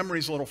 My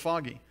memory's a little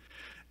foggy.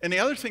 And the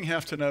other thing you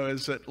have to know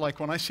is that, like,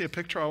 when I see a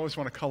picture, I always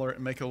want to color it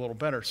and make it a little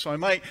better. So I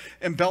might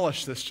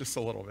embellish this just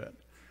a little bit.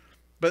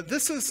 But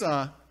this is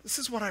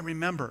what I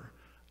remember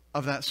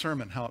of that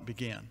sermon, how it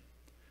began.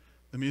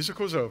 The music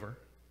was over.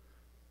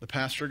 The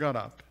pastor got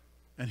up,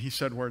 and he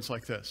said words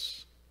like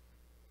this: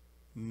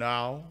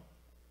 now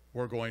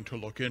we're going to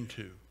look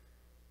into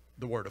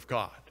the Word of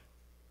God.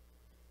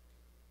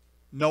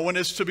 No one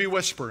is to be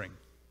whispering.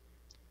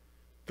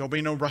 There'll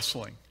be no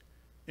rustling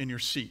in your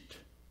seat.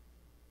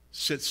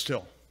 Sit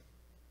still.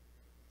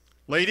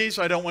 Ladies,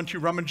 I don't want you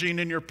rummaging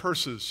in your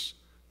purses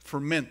for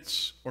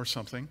mints or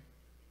something.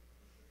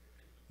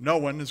 No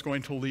one is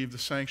going to leave the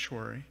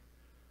sanctuary.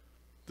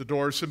 The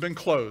doors have been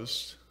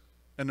closed,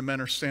 and the men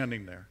are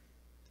standing there.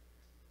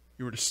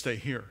 You are to stay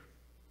here.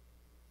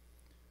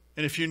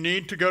 And if you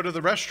need to go to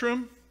the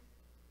restroom,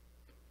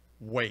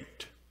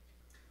 wait.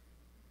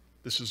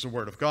 This is the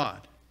Word of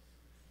God,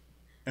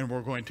 and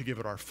we're going to give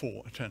it our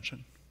full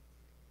attention.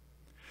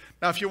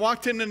 Now, if you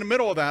walked in the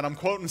middle of that, I'm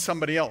quoting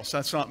somebody else.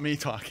 That's not me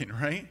talking,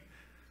 right?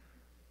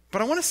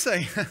 But I want to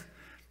say,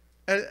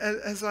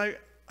 as I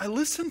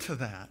listen to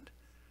that,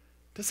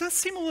 does that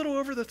seem a little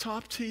over the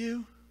top to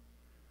you?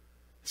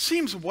 It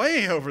seems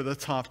way over the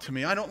top to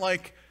me. I don't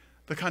like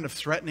the kind of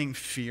threatening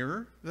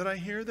fear that I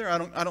hear there. I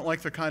don't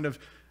like the kind of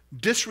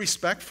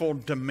disrespectful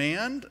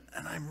demand,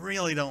 and I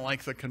really don't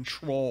like the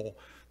control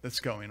that's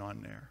going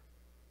on there.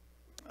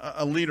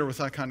 A leader with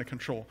that kind of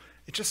control,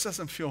 it just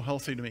doesn't feel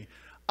healthy to me.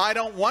 I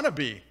don't want to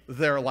be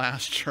their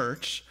last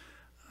church.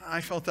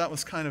 I felt that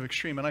was kind of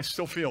extreme, and I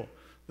still feel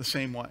the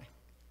same way.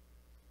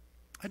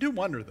 I do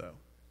wonder, though.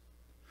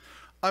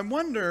 I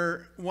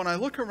wonder, when I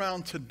look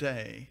around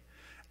today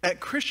at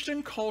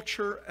Christian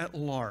culture at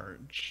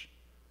large,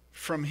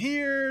 from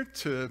here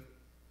to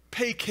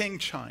Peking,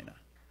 China,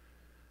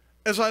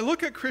 as I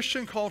look at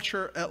Christian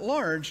culture at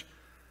large,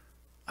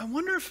 I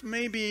wonder if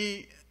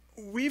maybe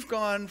we've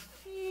gone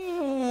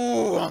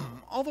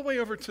all the way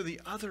over to the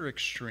other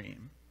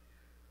extreme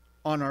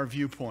on our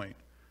viewpoint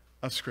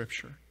of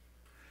Scripture.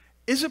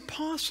 Is it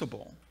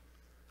possible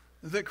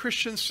that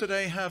Christians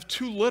today have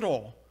too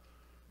little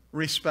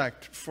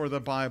respect for the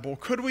Bible?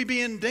 Could we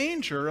be in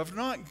danger of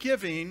not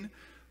giving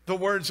the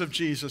words of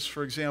Jesus,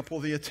 for example,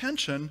 the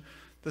attention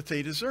that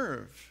they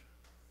deserve?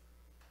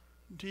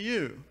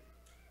 Do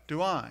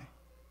I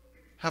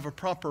have a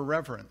proper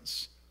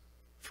reverence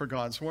for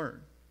God's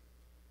Word?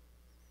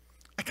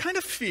 I kind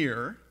of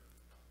fear,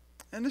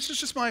 and this is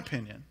just my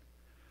opinion,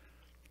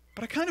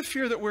 but I kind of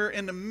fear that we're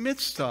in the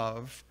midst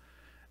of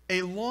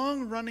a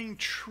long-running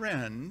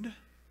trend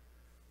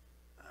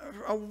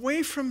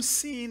away from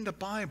seeing the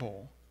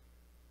Bible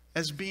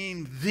as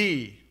being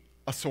the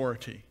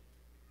authority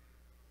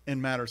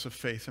in matters of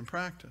faith and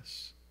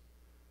practice.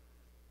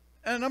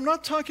 And I'm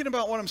not talking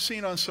about what I'm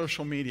seeing on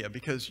social media,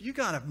 because you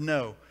got to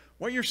know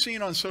what you're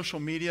seeing on social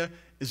media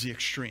is the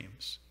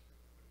extremes.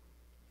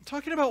 I'm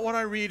talking about what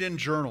I read in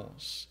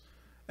journals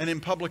and in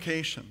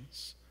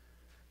publications,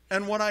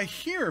 and what I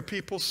hear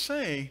people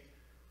say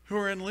who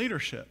are in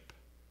leadership.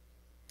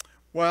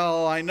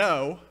 Well, I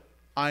know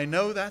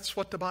that's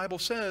what the Bible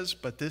says,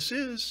 but this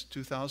is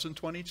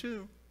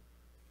 2022.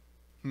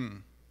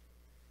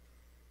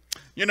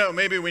 You know,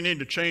 maybe we need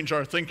to change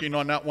our thinking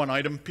on that one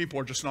item. People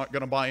are just not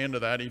going to buy into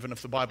that, even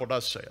if the Bible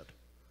does say it.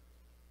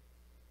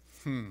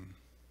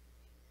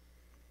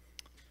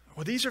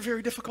 Well, these are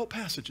very difficult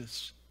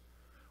passages.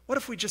 What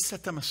if we just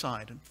set them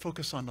aside and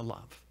focus on the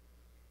love?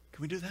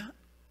 Can we do that?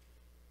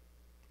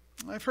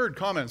 I've heard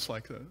comments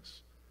like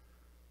those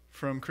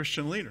from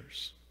Christian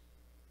leaders.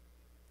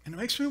 And it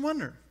makes me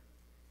wonder,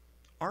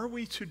 are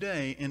we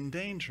today in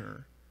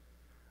danger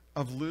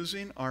of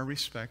losing our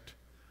respect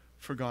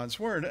for God's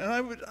Word? And I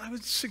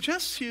would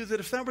suggest to you that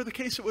if that were the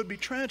case, it would be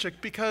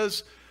tragic,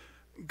 because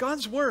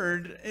God's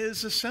Word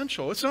is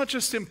essential. It's not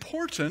just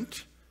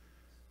important,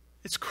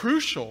 it's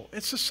crucial.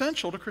 It's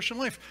essential to Christian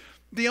life.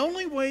 The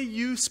only way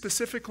you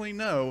specifically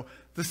know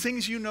the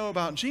things you know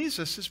about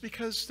Jesus is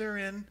because they're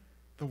in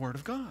the Word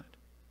of God.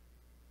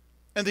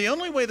 And the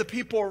only way the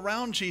people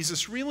around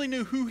Jesus really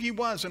knew who he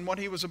was and what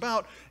he was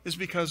about is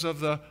because of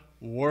the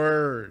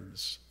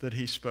words that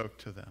he spoke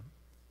to them.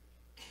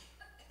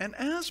 And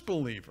as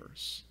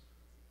believers,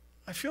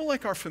 I feel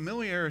like our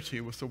familiarity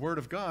with the Word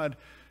of God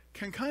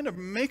can kind of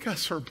make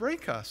us or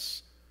break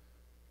us,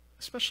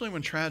 especially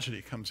when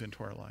tragedy comes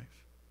into our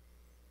life.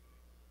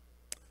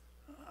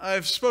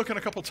 I've spoken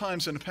a couple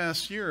times in the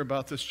past year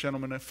about this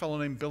gentleman, a fellow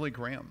named Billy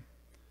Graham.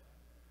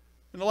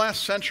 In the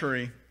last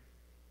century,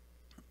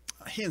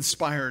 he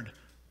inspired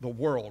the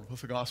world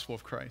with the gospel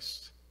of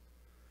Christ.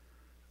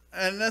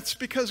 And that's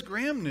because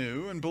Graham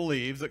knew and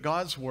believed that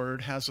God's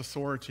Word has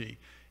authority.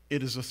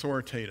 It is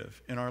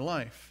authoritative in our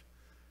life.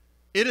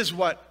 It is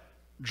what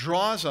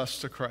draws us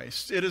to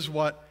Christ. It is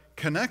what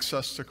connects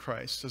us to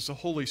Christ as the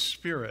Holy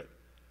Spirit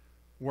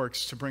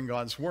works to bring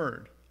God's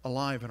Word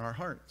alive in our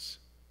hearts.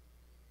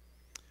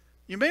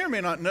 You may or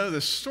may not know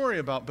this story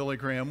about Billy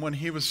Graham. When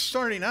he was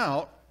starting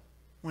out,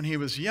 when he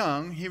was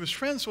young, he was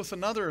friends with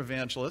another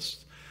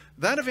evangelist.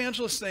 That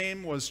evangelist's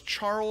name was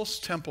Charles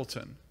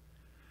Templeton.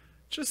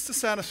 Just to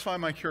satisfy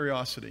my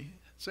curiosity,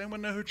 does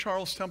anyone know who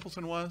Charles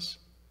Templeton was?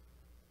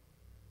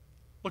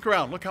 Look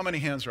around. Look how many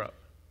hands are up.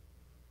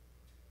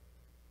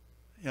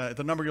 Yeah,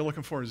 the number you're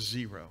looking for is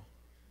 0.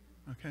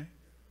 Okay?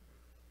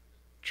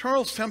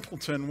 Charles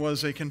Templeton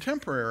was a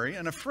contemporary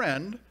and a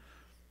friend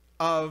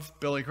of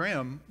Billy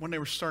Graham when they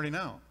were starting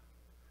out.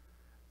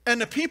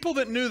 And the people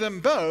that knew them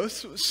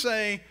both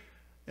say,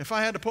 if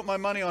I had to put my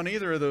money on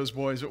either of those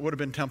boys, it would have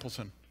been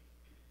Templeton.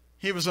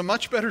 He was a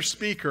much better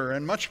speaker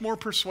and much more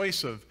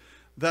persuasive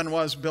than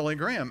was Billy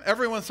Graham.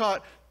 Everyone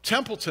thought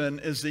Templeton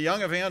is the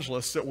young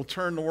evangelist that will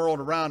turn the world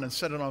around and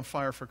set it on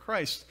fire for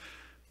Christ.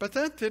 But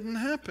that didn't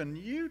happen.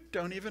 You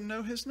don't even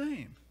know his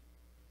name.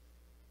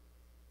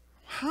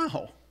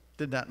 How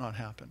did that not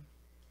happen?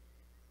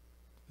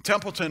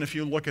 Templeton, if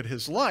you look at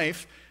his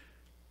life,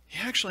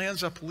 he actually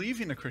ends up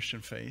leaving the Christian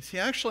faith. He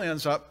actually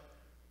ends up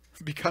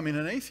becoming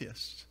an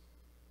atheist.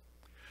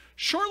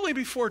 Shortly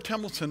before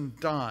Templeton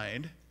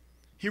died,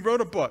 he wrote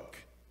a book,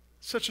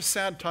 such a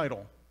sad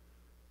title,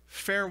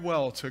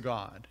 Farewell to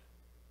God.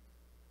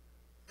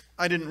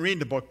 I didn't read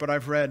the book, but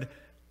I've read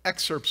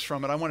excerpts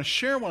from it. I want to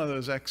share one of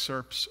those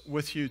excerpts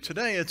with you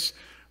today. It's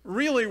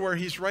really where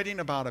he's writing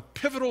about a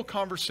pivotal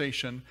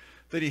conversation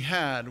that he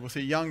had with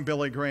a young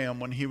Billy Graham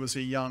when he was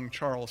a young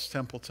Charles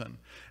Templeton.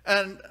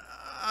 And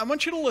I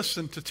want you to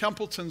listen to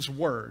Templeton's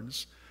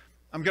words.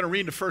 I'm going to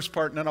read the first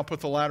part, and then I'll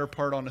put the latter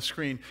part on the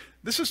screen.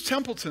 This is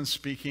Templeton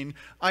speaking.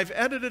 I've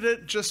edited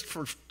it just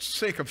for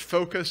sake of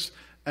focus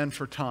and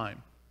for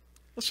time.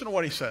 Listen to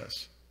what he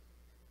says.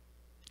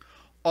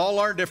 All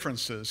our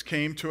differences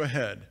came to a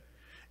head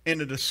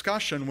in a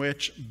discussion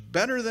which,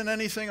 better than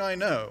anything I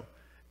know,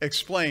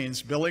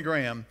 explains Billy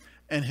Graham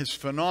and his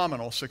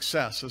phenomenal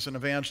success as an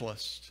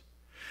evangelist.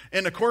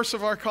 In the course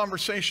of our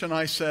conversation,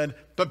 I said,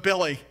 but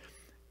Billy,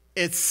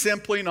 it's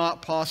simply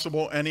not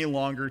possible any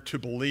longer to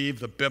believe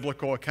the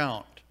biblical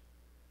account.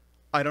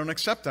 I don't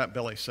accept that,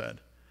 Billy said.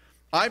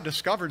 I've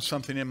discovered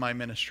something in my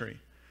ministry.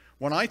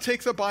 When I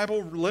take the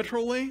Bible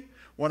literally,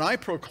 when I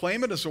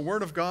proclaim it as the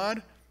Word of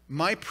God,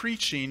 my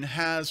preaching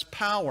has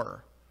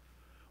power.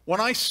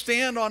 When I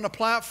stand on the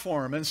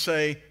platform and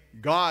say,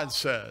 God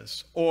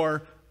says,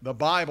 or the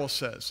Bible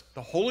says,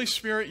 the Holy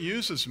Spirit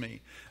uses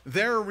me,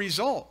 there are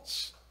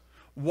results.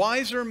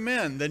 Wiser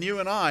men than you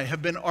and I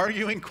have been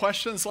arguing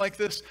questions like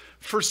this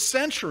for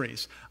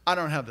centuries. I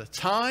don't have the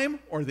time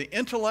or the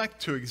intellect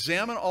to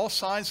examine all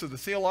sides of the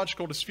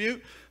theological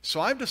dispute,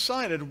 so I've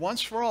decided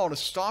once for all to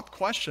stop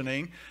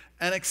questioning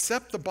and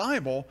accept the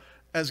Bible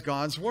as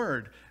God's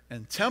Word.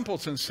 And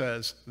Templeton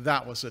says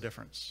that was the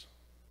difference.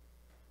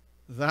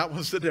 That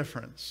was the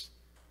difference.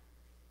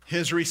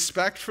 His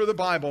respect for the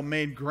Bible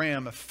made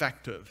Graham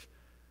effective,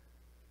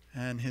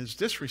 and his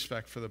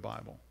disrespect for the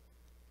Bible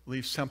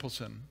leaves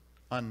Templeton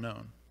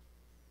unknown.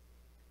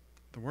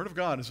 The Word of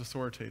God is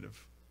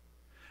authoritative,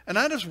 and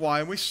that is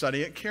why we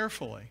study it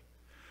carefully.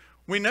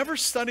 We never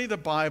study the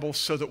Bible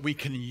so that we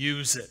can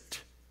use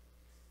it.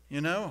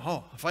 You know,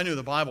 oh, if I knew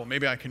the Bible,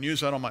 maybe I can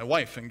use that on my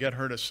wife and get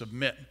her to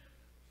submit.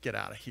 Get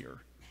out of here.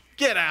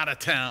 Get out of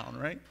town,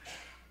 right?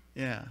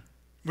 Yeah.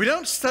 We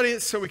don't study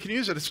it so we can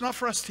use it. It's not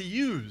for us to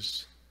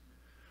use.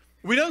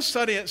 We don't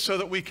study it so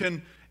that we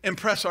can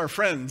impress our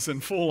friends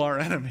and fool our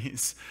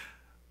enemies.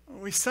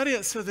 We study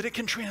it so that it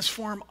can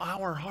transform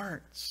our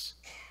hearts.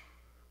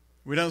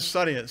 We don't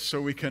study it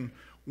so we can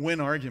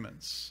win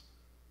arguments.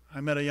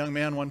 I met a young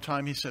man one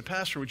time. He said,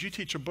 Pastor, would you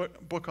teach a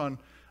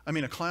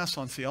class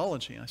on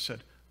theology? And I said,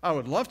 I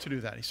would love to do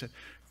that. He said,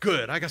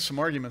 good, I got some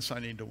arguments I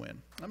need to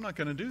win. I'm not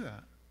going to do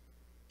that.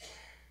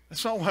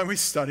 That's not why we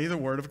study the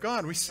Word of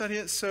God. We study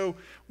it so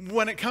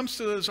when it comes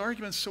to those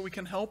arguments, so we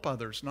can help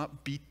others,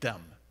 not beat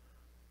them,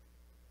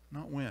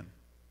 not win.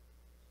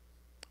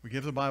 We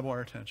give the Bible our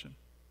attention.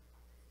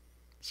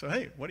 So,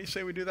 hey, what do you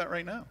say we do that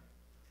right now?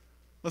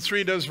 Let's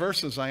read those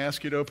verses I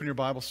ask you to open your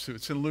Bibles to.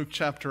 It's in Luke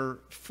chapter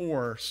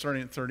 4,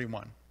 starting at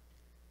 31.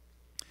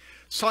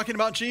 It's talking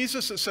about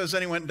Jesus. It says,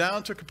 then he went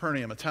down to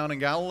Capernaum, a town in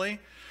Galilee,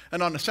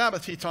 and on the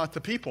Sabbath he taught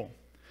the people.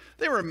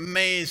 They were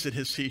amazed at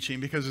his teaching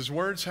because his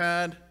words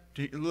had,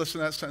 listen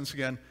to that sentence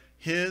again,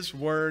 his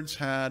words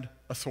had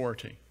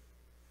authority.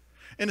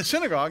 In the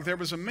synagogue there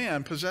was a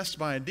man possessed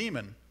by a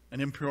demon,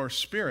 an impure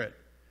spirit.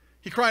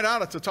 He cried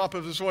out at the top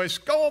of his voice,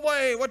 go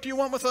away, what do you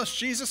want with us,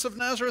 Jesus of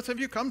Nazareth? Have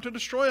you come to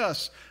destroy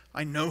us?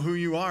 I know who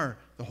you are,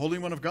 the Holy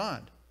One of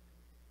God.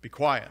 Be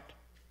quiet,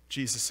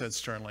 Jesus said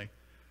sternly.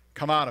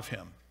 Come out of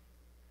him.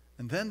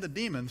 And then the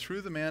demon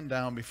threw the man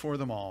down before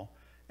them all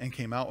and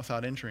came out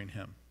without injuring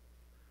him.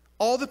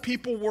 All the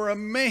people were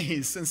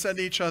amazed and said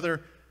to each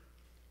other,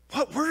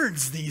 what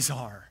words these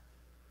are?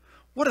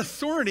 What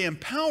authority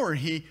and power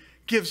he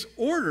gives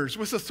orders.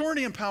 With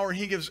authority and power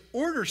he gives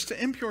orders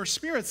to impure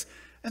spirits,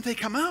 and they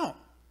come out.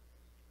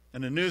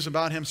 And the news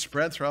about him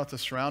spread throughout the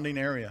surrounding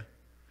area.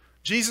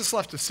 Jesus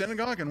left the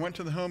synagogue and went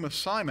to the home of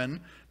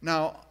Simon.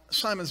 Now,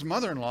 Simon's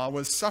mother-in-law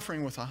was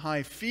suffering with a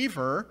high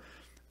fever,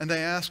 and they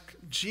asked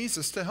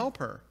Jesus to help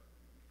her.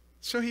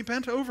 So he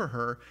bent over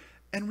her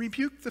and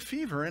rebuked the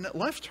fever, and it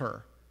left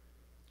her.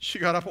 She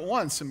got up at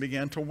once and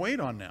began to wait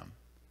on them.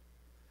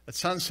 At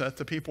sunset,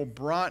 the people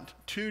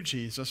brought to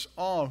Jesus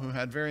all who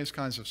had various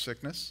kinds of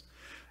sickness,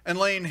 and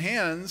laying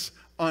hands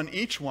on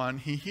each one,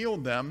 he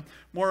healed them.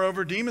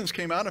 Moreover, demons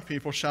came out of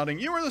people shouting,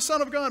 you are the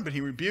Son of God, but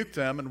he rebuked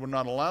them and would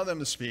not allow them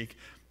to speak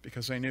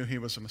because they knew he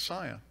was a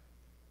Messiah.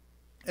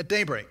 At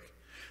daybreak,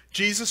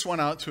 Jesus went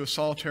out to a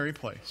solitary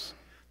place.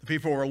 The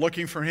people were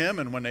looking for him,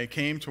 and when they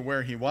came to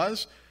where he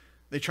was,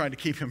 they tried to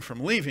keep him from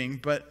leaving,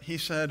 but he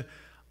said,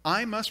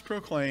 I must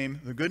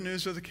proclaim the good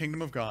news of the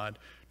kingdom of God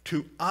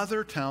to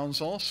other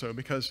towns also,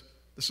 because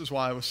this is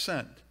why I was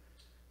sent.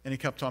 And he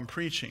kept on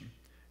preaching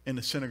in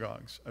the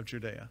synagogues of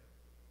Judea.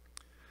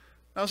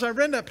 Now, as I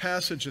read that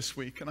passage this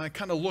week, and I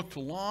kind of looked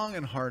long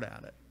and hard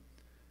at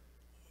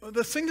it,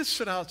 the thing that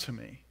stood out to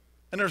me,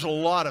 and there's a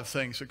lot of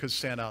things that could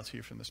stand out to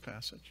you from this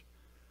passage,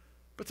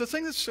 but the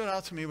thing that stood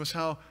out to me was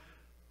how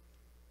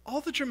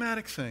all the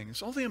dramatic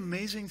things, all the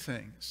amazing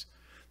things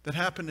that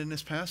happened in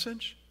this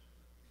passage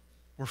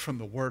were from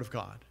the Word of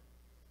God.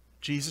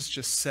 Jesus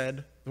just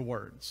said the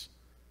words,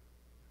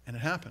 and it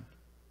happened.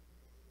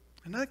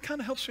 And that kind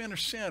of helps me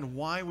understand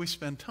why we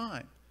spend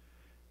time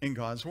in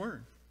God's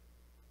Word.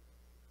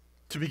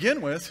 To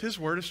begin with, his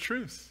word is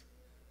truth.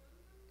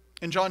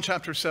 In John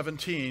chapter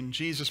 17,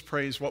 Jesus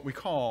prays what we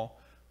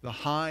call the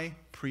high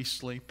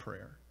priestly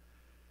prayer.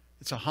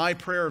 It's a high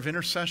prayer of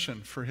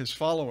intercession for his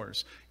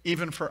followers,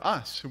 even for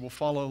us who will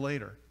follow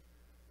later.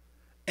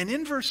 And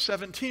in verse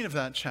 17 of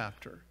that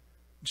chapter,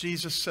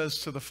 Jesus says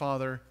to the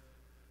Father,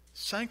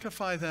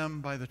 sanctify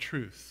them by the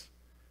truth.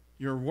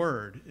 Your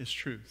word is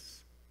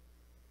truth.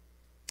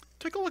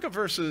 Take a look at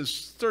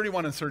verses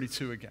 31 and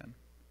 32 again.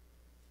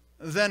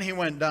 Then he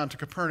went down to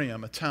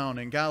Capernaum, a town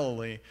in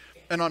Galilee,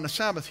 and on the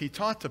Sabbath he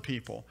taught the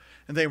people,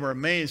 and they were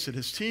amazed at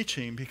his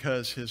teaching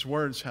because his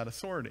words had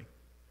authority.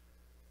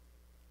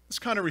 This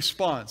kind of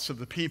response of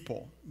the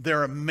people,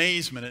 their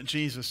amazement at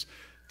Jesus'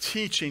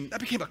 teaching, that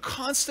became a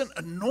constant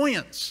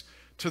annoyance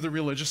to the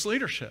religious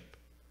leadership.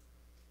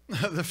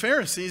 The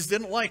Pharisees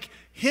didn't like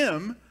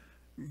him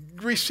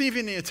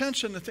receiving the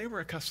attention that they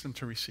were accustomed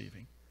to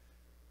receiving.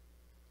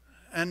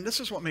 And this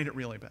is what made it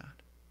really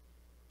bad.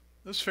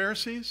 Those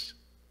Pharisees,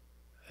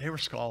 they were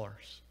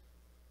scholars.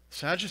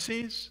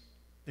 Sadducees,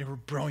 they were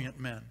brilliant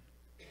men.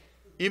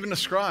 Even the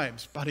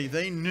scribes, buddy,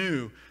 they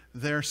knew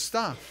their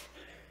stuff.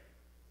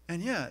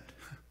 And yet,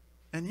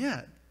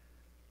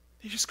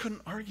 they just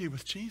couldn't argue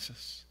with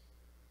Jesus.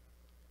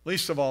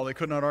 Least of all, they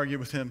could not argue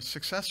with him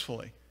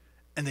successfully.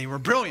 And they were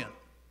brilliant.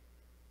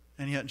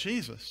 And yet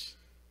Jesus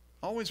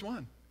always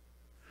won.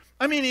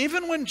 I mean,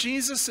 even when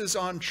Jesus is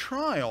on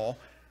trial,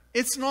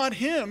 it's not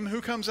him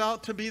who comes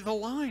out to be the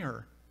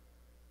liar.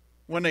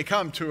 When they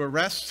come to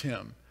arrest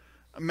him,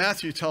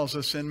 Matthew tells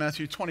us in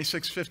Matthew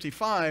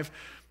 26:55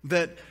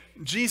 that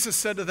Jesus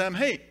said to them,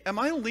 hey, am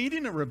I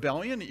leading a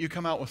rebellion that you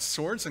come out with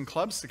swords and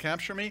clubs to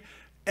capture me?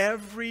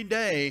 Every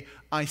day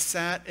I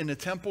sat in the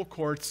temple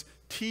courts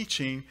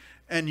teaching,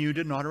 and you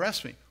did not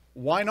arrest me.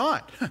 Why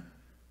not?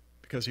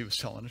 Because he was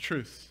telling the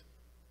truth.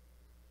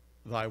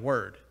 Thy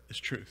word is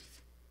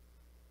truth.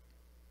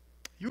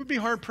 You would be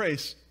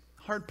hard-pressed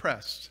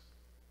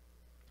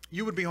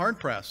You would be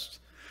hard-pressed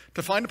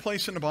to find a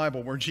place in the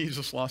Bible where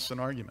Jesus lost an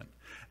argument.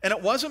 And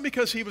it wasn't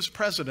because he was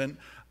president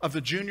of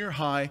the junior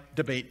high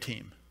debate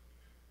team.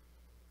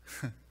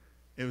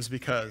 It was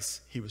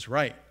because he was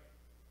right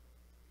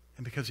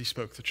and because he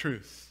spoke the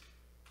truth.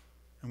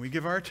 And we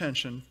give our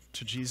attention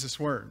to Jesus'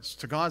 words,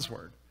 to God's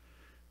word,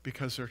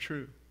 because they're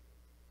true.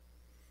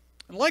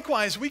 And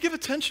likewise, we give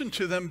attention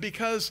to them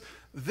because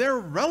they're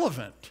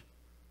relevant.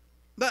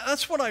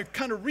 That's what I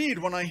kind of read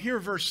when I hear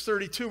verse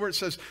 32 where it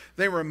says,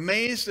 they were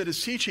amazed at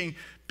his teaching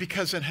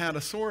because it had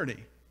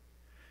authority.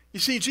 You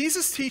see,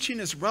 Jesus' teaching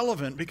is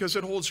relevant because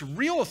it holds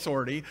real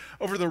authority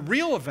over the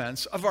real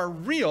events of our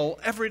real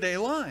everyday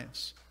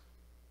lives.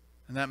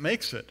 And that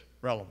makes it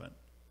relevant.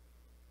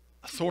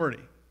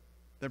 Authority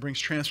that brings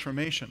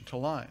transformation to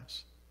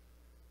lives.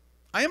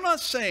 I am not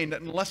saying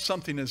that unless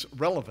something is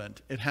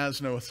relevant, it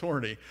has no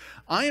authority.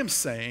 I am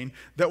saying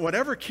that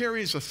whatever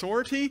carries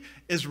authority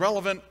is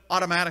relevant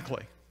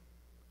automatically.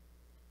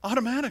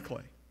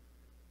 Automatically.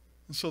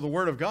 And so the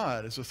Word of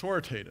God is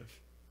authoritative.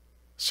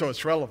 So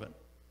it's relevant.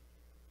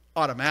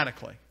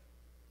 Automatically.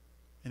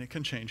 And it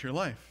can change your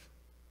life.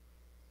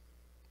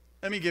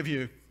 Let me give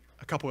you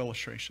a couple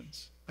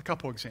illustrations, a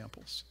couple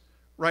examples,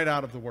 right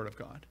out of the Word of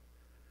God.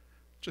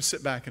 Just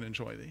sit back and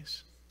enjoy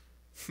these.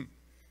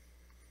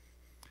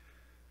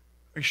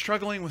 Are you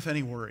struggling with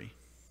any worry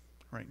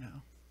right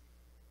now?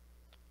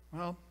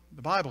 Well,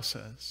 the Bible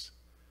says,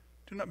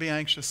 do not be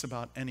anxious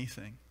about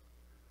anything,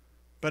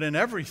 but in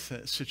every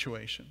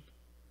situation,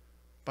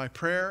 by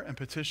prayer and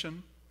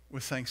petition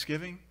with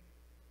thanksgiving,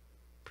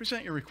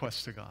 present your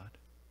requests to God.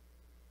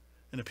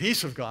 And the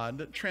peace of God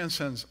that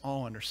transcends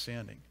all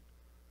understanding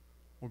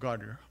will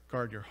guard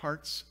your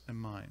hearts and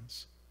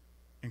minds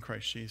in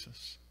Christ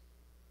Jesus.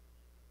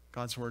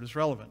 God's word is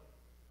relevant.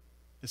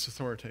 It's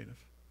authoritative.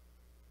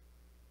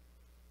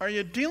 Are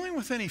you dealing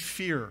with any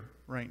fear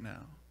right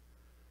now?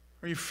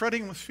 Are you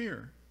fretting with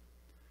fear?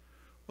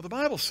 Well, the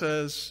Bible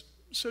says,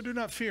 so do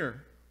not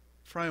fear,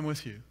 for I am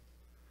with you.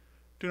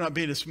 Do not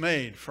be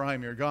dismayed, for I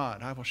am your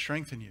God. I will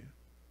strengthen you,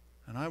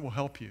 and I will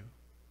help you.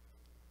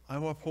 I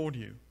will uphold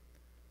you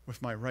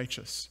with my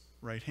righteous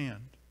right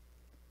hand.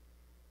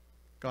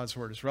 God's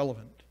word is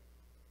relevant.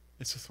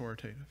 It's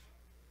authoritative.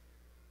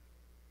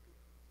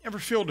 Ever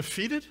feel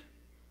defeated?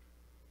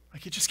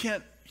 Like you just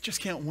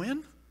can't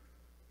win?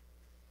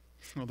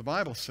 Well, the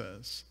Bible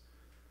says,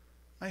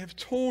 I have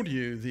told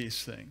you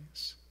these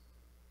things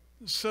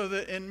so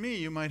that in me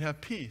you might have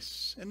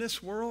peace. In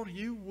this world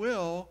you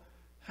will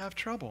have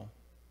trouble.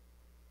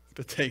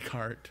 But take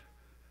heart,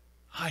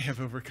 I have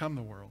overcome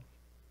the world.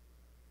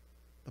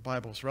 The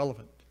Bible is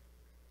relevant.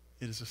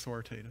 It is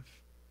authoritative.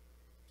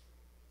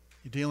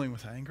 You dealing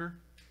with anger?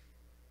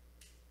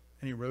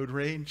 Any road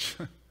rage?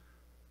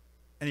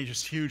 Any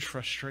just huge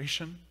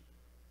frustration?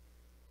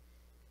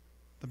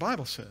 The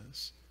Bible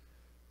says,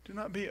 do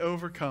not be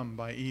overcome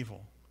by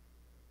evil,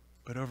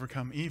 but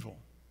overcome evil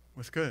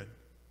with good.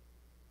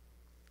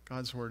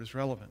 God's word is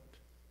relevant.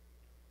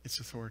 It's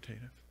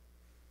authoritative.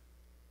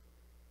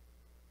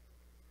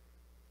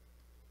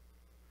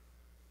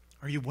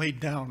 Are you weighed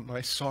down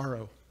by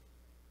sorrow?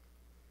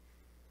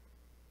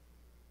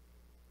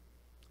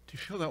 Do you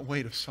feel that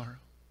weight of sorrow?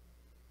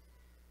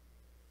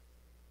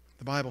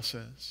 The Bible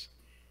says,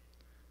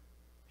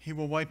 he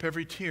will wipe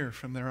every tear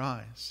from their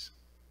eyes.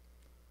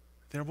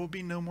 There will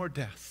be no more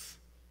death,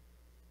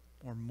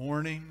 or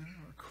mourning,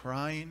 or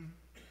crying,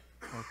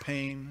 or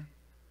pain,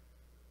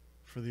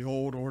 for the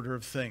old order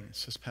of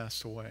things has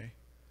passed away.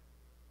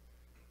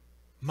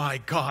 My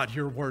God,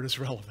 your word is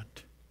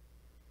relevant.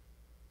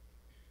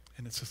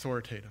 And it's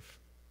authoritative.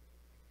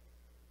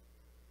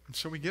 And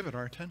so we give it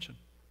our attention.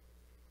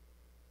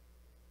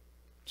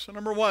 So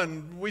number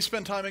one, we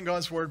spend time in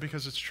God's word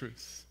because it's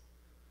truth.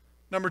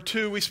 Number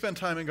two, we spend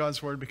time in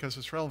God's word because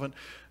it's relevant.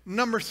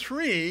 Number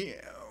three,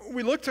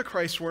 we look to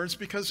Christ's words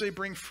because they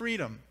bring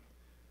freedom.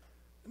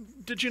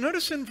 Did you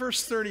notice in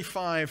verse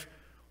 35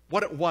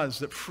 what it was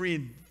that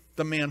freed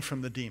the man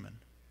from the demon?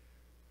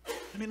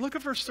 I mean, look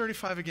at verse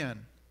 35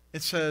 again.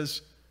 It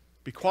says,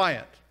 be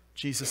quiet,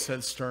 Jesus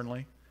said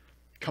sternly.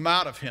 Come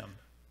out of him.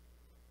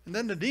 And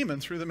then the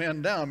demon threw the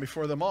man down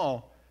before them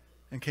all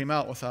and came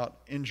out without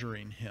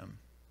injuring him.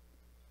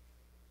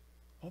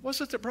 What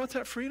was it that brought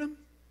that freedom?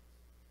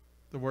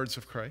 The words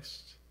of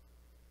Christ.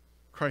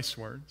 Christ's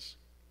words.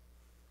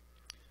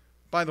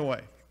 By the way,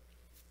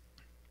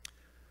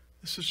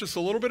 this is just a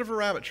little bit of a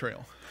rabbit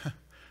trail,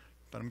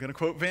 but I'm going to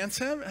quote Vance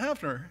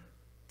Havner,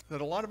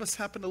 that a lot of us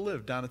happen to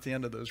live down at the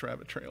end of those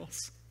rabbit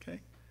trails. Okay?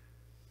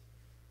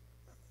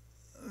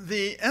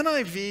 The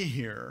NIV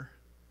here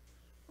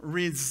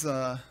reads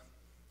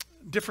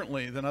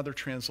differently than other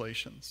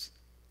translations.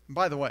 And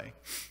by the way,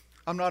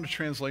 I'm not a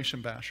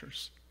translation basher.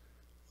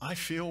 I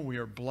feel we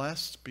are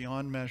blessed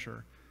beyond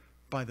measure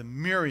by the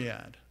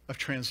myriad of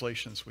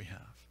translations we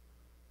have.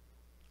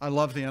 I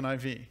love the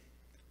NIV.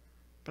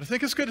 But I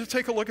think it's good to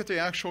take a look at the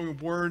actual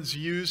words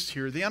used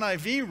here. The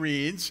NIV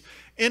reads,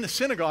 in a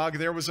synagogue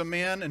there was a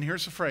man, and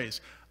here's the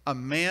phrase, a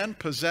man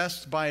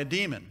possessed by a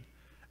demon,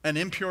 an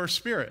impure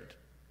spirit.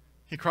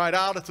 He cried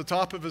out at the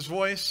top of his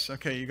voice.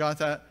 Okay, you got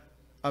that?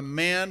 a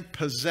man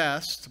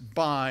possessed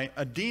by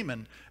a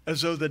demon,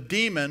 as though the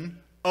demon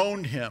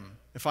owned him.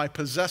 If I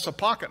possess a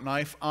pocket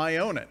knife, I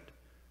own it.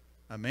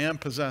 A man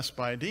possessed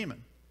by a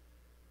demon.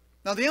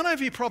 Now, the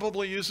NIV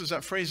probably uses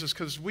that phrase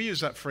because we use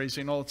that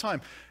phrasing all the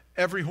time.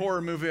 Every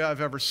horror movie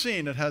I've ever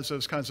seen that has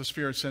those kinds of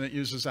spirits in it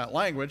uses that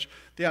language.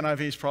 The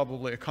NIV is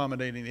probably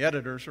accommodating the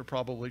editors, or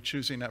probably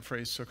choosing that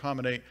phrase to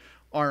accommodate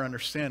our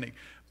understanding.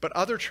 But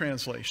other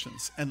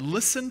translations, and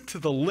listen to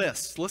the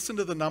list, listen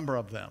to the number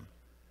of them,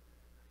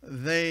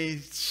 they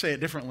say it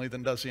differently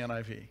than does the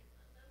NIV.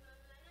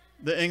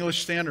 The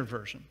English Standard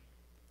Version,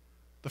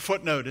 the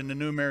footnote in the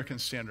New American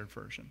Standard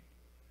Version,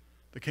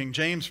 the King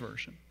James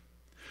Version,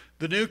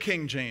 the New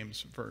King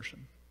James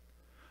Version,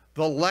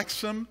 the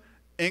Lexham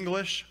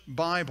English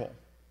Bible,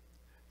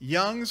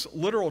 Young's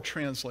Literal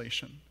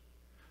Translation.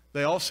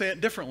 They all say it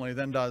differently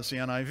than does the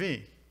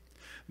NIV.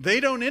 They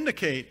don't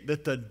indicate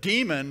that the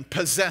demon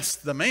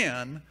possessed the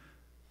man.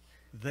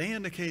 They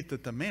indicate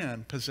that the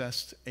man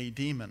possessed a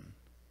demon.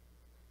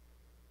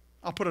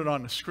 I'll put it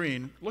on the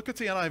screen. Look at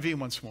the NIV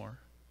once more.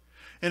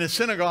 In a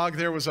synagogue,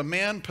 there was a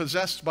man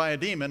possessed by a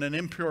demon, an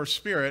impure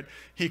spirit.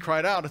 He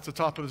cried out at the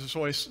top of his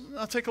voice.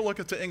 Now take a look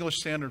at the English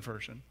Standard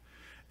Version.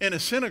 In a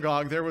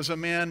synagogue, there was a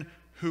man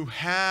who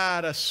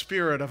had a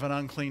spirit of an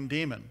unclean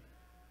demon,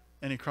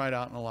 and he cried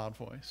out in a loud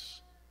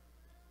voice.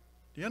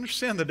 Do you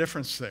understand the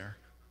difference there?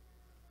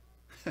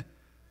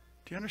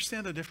 Do you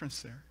understand the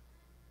difference there?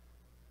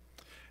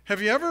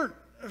 Have you ever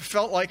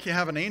felt like you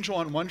have an angel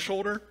on one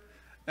shoulder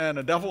and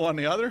a devil on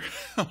the other,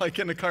 like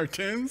in the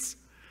cartoons?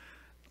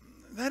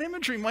 That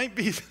imagery might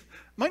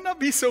not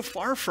be so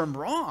far from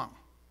wrong.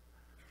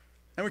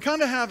 And we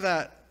kind of have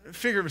that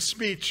figure of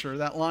speech, or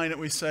that line that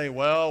we say,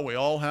 well, we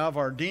all have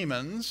our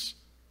demons.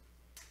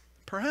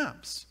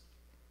 Perhaps.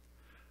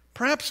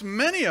 Perhaps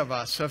many of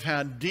us have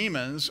had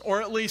demons,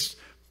 or at least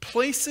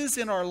places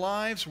in our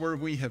lives where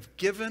we have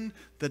given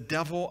the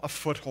devil a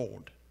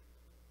foothold.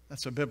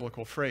 That's a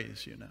biblical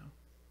phrase, you know.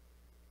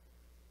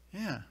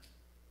 Yeah.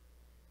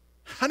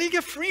 How do you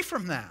get free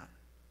from that?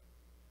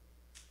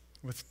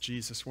 With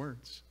Jesus'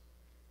 words.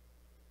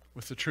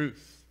 With the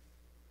truth.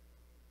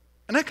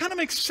 And that kind of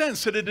makes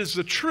sense that it is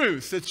the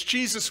truth, it's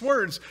Jesus'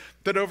 words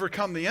that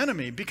overcome the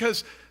enemy.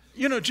 Because,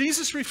 you know,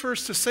 Jesus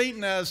refers to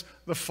Satan as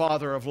the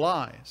father of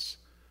lies.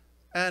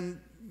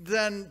 And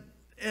then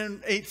in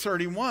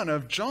 8:31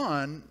 of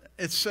John,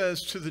 it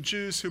says, to the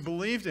Jews who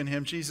believed in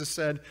him, Jesus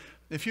said,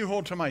 if you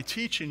hold to my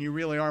teaching, you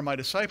really are my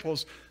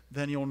disciples,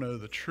 then you'll know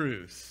the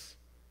truth.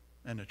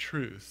 And the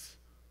truth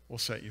will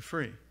set you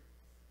free. You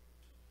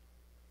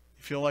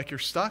feel like you're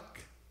stuck?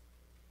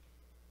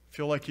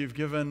 Feel like you've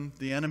given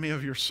the enemy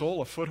of your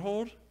soul a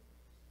foothold?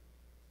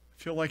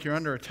 Feel like you're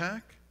under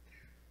attack?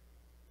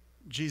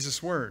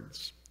 Jesus'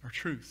 words are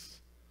truth.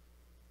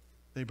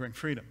 They bring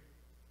freedom.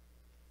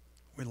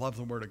 We love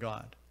the Word of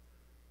God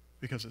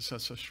because it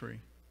sets us free.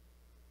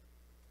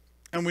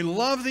 And we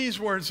love these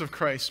words of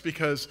Christ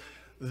because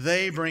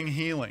they bring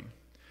healing.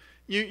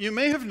 You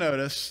may have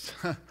noticed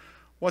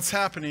what's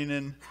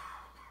happening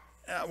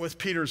with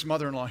Peter's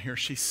mother-in-law here.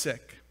 She's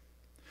sick.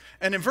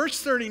 And in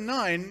verse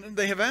 39,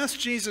 they have asked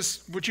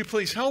Jesus, would you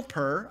please help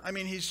her? I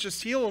mean, he's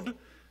just healed.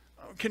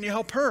 Can you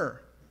help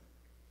her?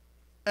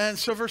 And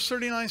so verse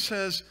 39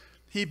 says,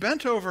 he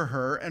bent over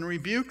her and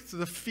rebuked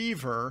the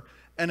fever,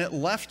 and it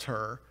left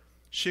her.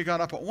 She got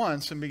up at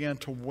once and began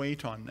to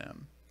wait on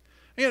them.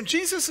 You know,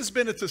 Jesus has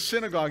been at the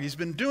synagogue. He's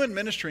been doing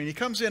ministry, and he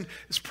comes in.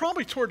 It's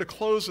probably toward the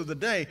close of the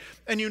day.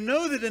 And you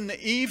know that in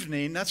the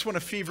evening, that's when a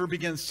fever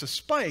begins to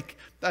spike.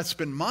 That's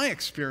been my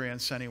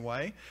experience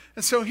anyway.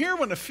 And so here,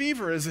 when the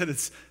fever is at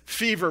its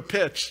fever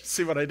pitch,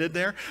 see what I did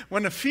there?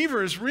 When the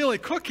fever is really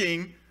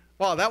cooking,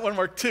 wow, that one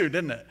worked too,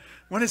 didn't it?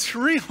 When it's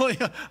really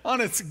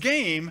on its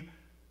game,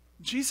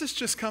 Jesus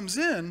just comes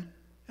in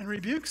and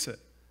rebukes it.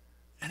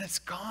 And it's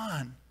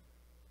gone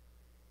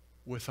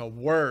with a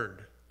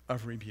word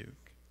of rebuke.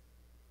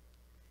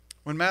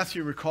 When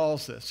Matthew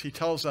recalls this, he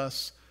tells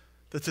us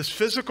that this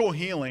physical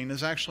healing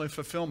is actually a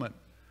fulfillment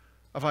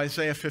of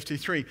Isaiah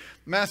 53.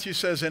 Matthew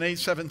says in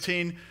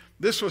 8:17,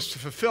 this was to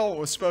fulfill what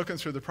was spoken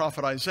through the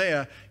prophet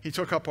Isaiah. He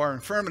took up our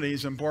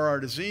infirmities and bore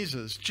our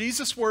diseases.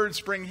 Jesus'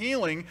 words bring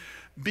healing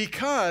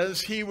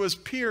because he was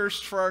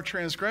pierced for our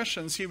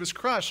transgressions. He was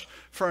crushed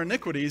for our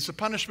iniquities. The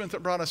punishment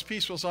that brought us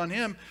peace was on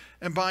him,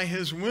 and by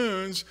his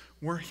wounds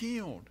we're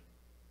healed.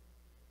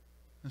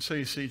 And so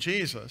you see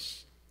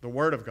Jesus, the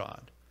Word of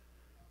God,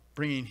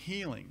 bringing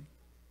healing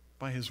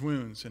by his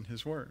wounds and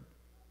his word.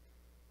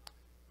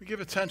 We give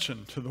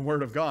attention to the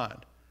Word of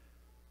God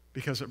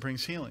because it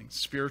brings healing,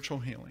 spiritual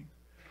healing,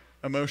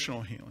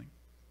 emotional healing,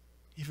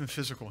 even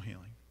physical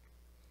healing.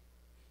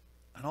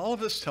 And all of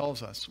this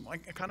tells us,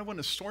 kind of when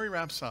the story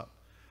wraps up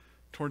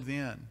toward the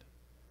end,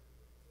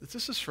 that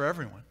this is for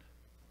everyone.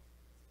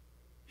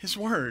 His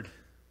word,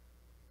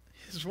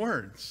 his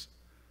words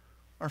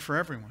are for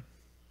everyone.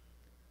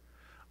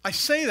 I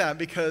say that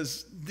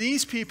because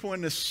these people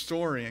in this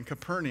story in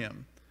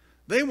Capernaum,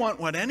 they want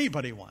what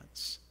anybody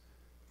wants.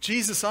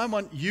 Jesus, I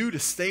want you to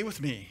stay with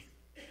me.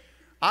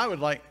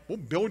 We'll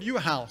build you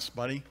a house,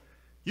 buddy.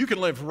 You can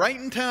live right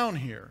in town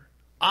here.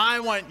 I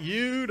want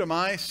you to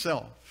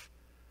myself.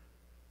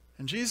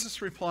 And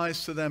Jesus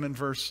replies to them in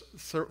verse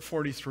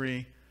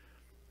 43,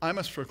 I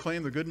must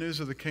proclaim the good news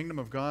of the kingdom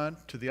of God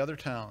to the other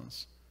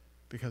towns,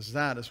 because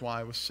that is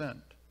why I was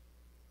sent.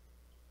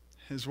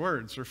 His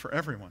words are for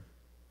everyone.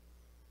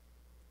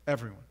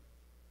 Everyone.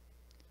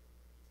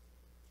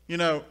 You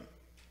know,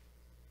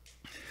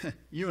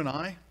 you and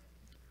I,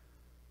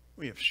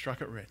 we have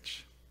struck it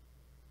rich.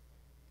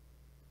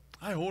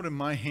 I hold in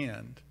my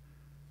hand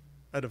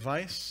a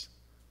device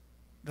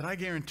that I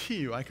guarantee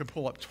you I could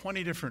pull up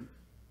 20 different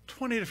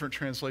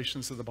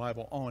translations of the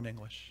Bible, all in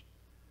English.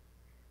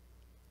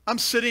 I'm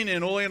sitting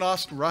in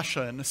Ulyanovsk,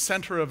 Russia, in the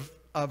center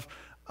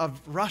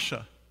of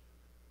Russia,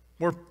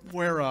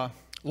 where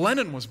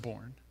Lenin was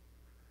born.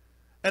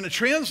 And the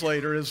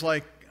translator is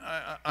like,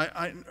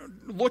 I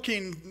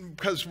looking,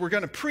 because we're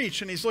going to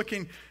preach, and he's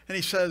looking, and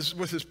he says,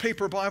 with his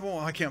paper Bible,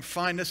 I can't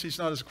find this. He's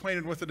not as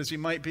acquainted with it as he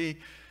might be.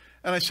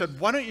 And I said,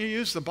 why don't you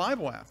use the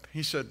Bible app?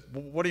 He said,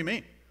 well, what do you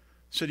mean?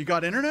 I said, you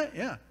got internet?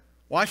 Yeah.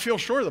 Well, I feel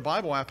sure the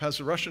Bible app has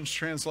the Russian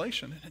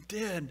translation. And it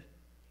did.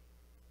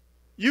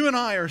 You and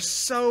I are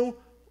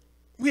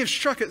we have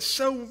struck it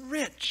so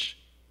rich.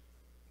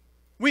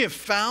 We have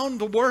found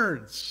the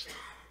words.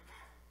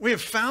 We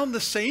have found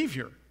the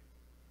Savior.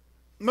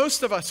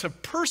 Most of us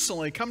have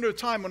personally come to a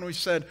time when we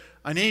said,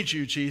 I need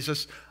you,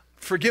 Jesus.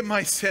 Forgive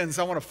my sins.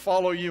 I want to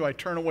follow you. I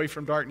turn away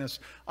from darkness.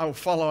 I will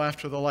follow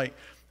after the light.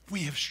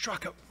 We have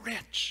struck it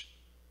rich.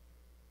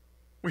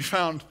 We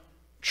found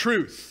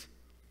truth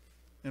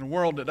in a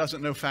world that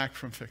doesn't know fact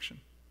from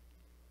fiction.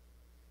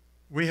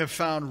 We have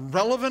found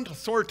relevant,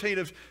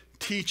 authoritative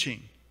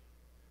teaching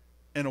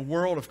in a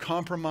world of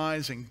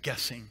compromise and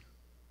guessing.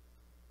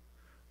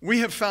 We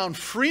have found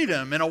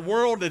freedom in a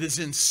world that is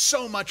in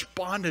so much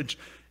bondage,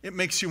 it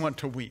makes you want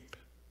to weep.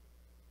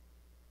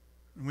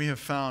 And we have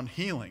found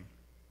healing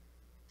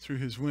through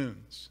his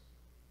wounds,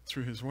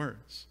 through his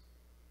words.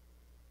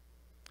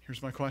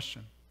 Here's my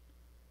question.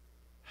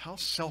 How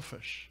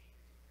selfish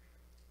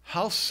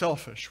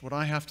would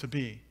I have to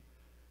be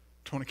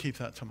to want to keep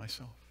that to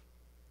myself?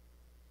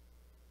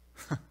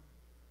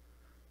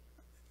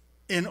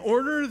 In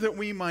order that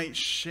we might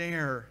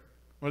share,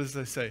 what does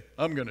they say?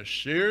 I'm going to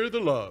share the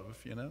love,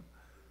 you know?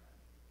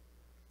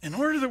 In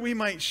order that we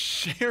might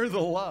share the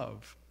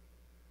love,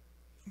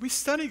 we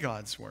study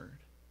God's word.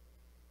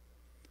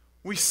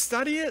 We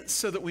study it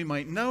so that we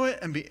might know it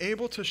and be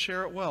able to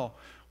share it well.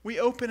 We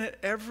open it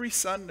every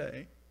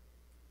Sunday.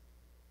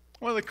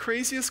 One of the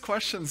craziest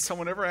questions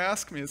someone ever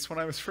asked me is when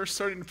I was first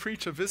starting to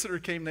preach, a visitor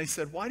came and they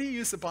said, why do you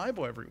use the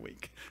Bible every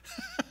week?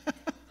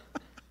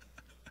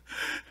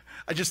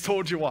 I just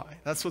told you why.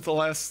 That's what the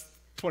last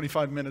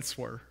 25 minutes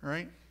were,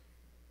 right?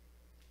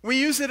 We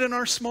use it in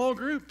our small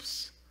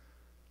groups.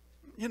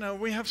 You know,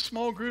 we have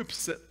small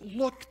groups that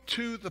look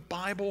to the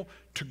Bible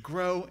to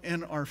grow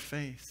in our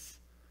faith.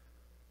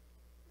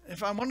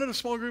 If I wanted a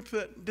small group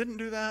that didn't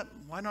do that,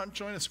 why not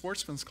join a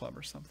sportsman's club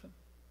or something?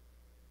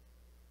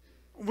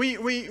 We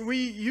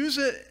use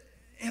it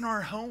in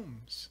our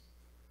homes.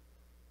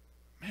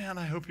 Man,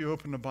 I hope you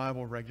open the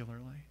Bible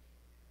regularly.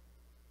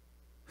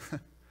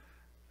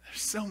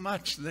 There's so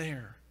much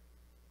there.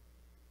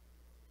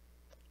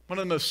 One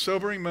of the most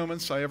sobering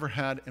moments I ever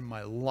had in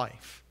my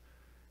life.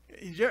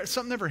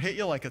 Something ever hit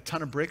you like a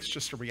ton of bricks,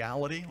 just a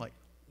reality? Like,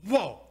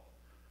 whoa!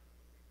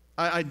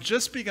 I'd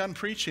just begun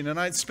preaching, and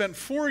I'd spent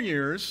 4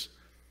 years.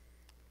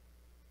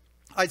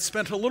 I'd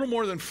spent a little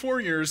more than 4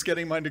 years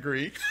getting my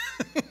degree.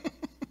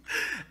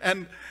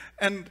 and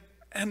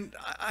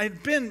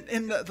I'd been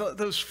in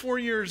those 4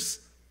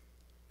 years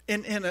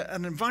in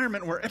an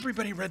environment where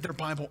everybody read their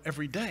Bible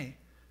every day,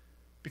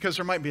 because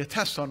there might be a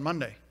test on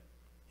Monday.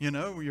 You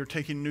know, you're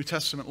taking New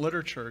Testament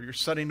literature, you're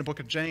studying the book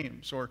of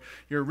James, or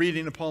you're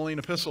reading the Pauline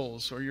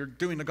epistles, or you're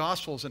doing the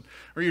Gospels,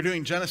 or you're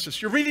doing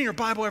Genesis. You're reading your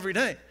Bible every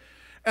day.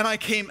 And I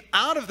came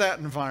out of that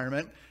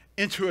environment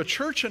into a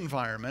church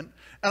environment,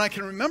 and I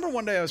can remember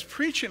one day I was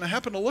preaching, I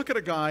happened to look at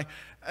a guy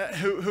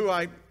who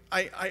I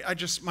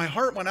just, my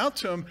heart went out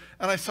to him,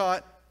 and I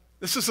thought,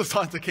 this is a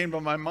thought that came to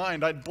my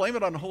mind. I'd blame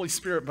it on the Holy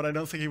Spirit, but I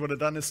don't think he would have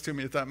done this to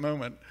me at that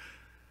moment.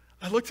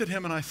 I looked at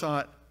him and I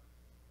thought,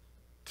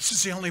 this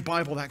is the only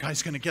Bible that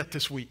guy's going to get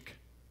this week.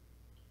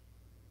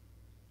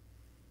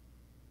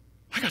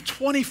 I got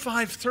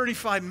 25,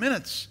 35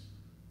 minutes.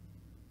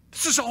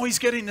 This is all he's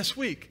getting this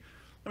week.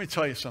 Let me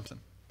tell you something.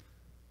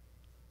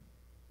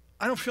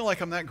 I don't feel like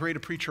I'm that great a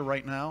preacher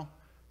right now,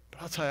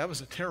 but I'll tell you, I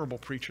was a terrible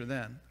preacher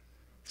then.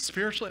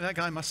 Spiritually, that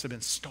guy must have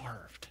been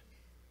starved,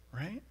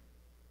 right?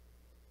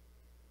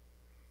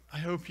 I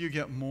hope you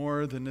get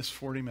more than this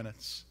 40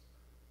 minutes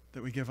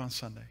that we give on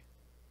Sunday.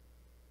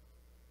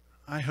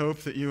 I hope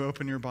that you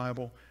open your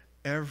Bible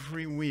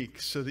every week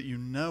so that you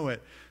know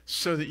it,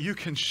 so that you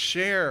can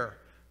share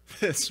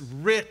this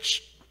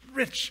rich,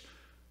 rich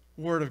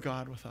Word of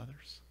God with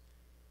others.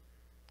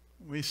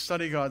 We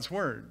study God's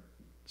Word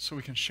so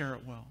we can share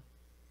it well.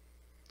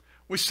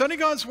 We study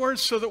God's Word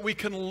so that we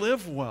can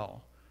live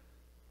well.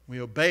 We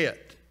obey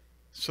it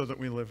so that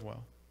we live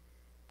well.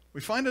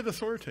 We find it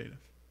authoritative.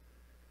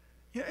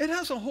 Yeah, it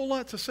has a whole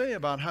lot to say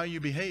about how you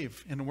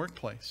behave in the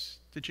workplace.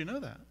 Did you know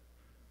that?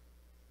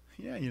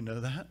 Yeah, you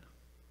know that.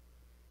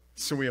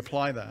 So we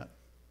apply that.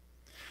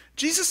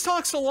 Jesus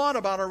talks a lot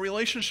about our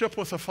relationship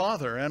with the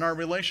Father and our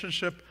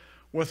relationship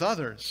with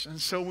others. And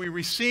so we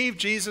receive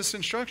Jesus'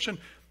 instruction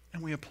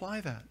and we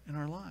apply that in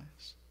our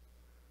lives.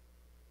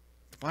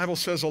 The Bible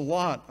says a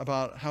lot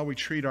about how we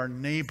treat our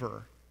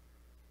neighbor.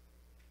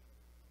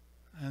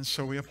 And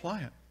so we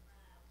apply it.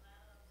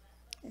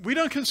 We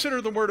don't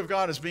consider the Word of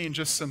God as being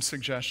just some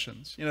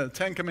suggestions. You know, the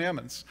 10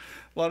 Commandments.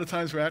 A lot of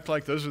times we act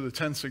like those are the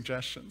 10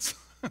 suggestions.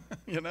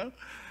 You know?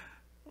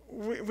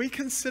 We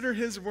consider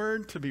His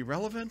Word to be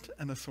relevant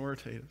and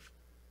authoritative.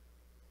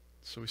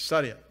 So we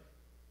study it.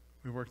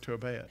 We work to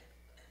obey it.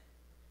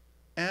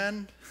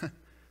 And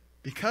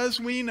because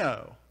we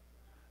know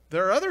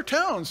there are other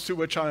towns to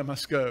which I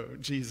must go,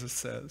 Jesus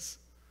says,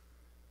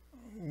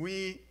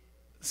 we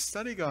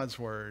study God's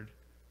Word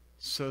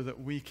so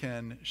that we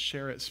can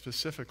share it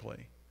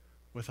specifically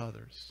with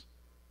others,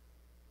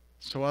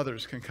 so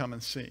others can come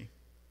and see.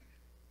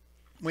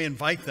 We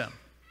invite them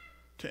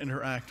to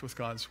interact with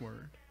God's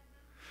Word.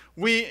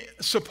 We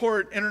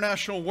support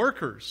international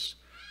workers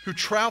who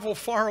travel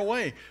far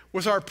away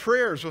with our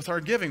prayers, with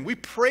our giving. We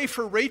pray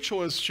for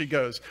Rachel as she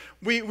goes.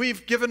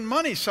 We've given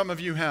money, some of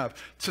you have,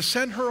 to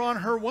send her on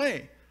her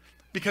way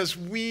because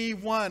we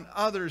want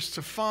others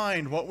to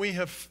find what we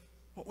have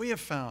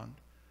found.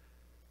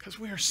 Because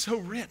we are so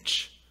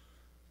rich.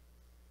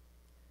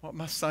 What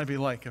must I be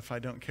like if I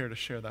don't care to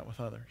share that with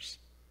others?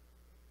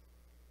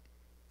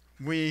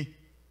 We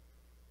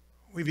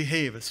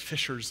behave as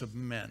fishers of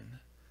men.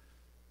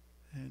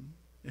 And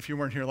if you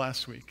weren't here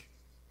last week,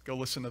 go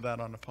listen to that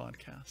on the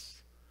podcast.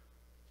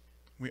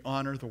 We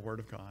honor the Word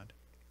of God.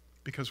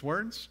 Because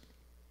words,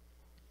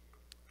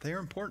 they are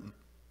important.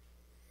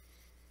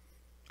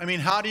 I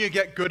mean, how do you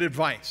get good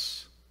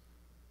advice?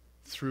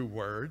 Through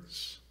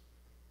words.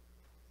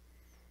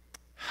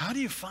 How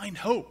do you find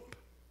hope?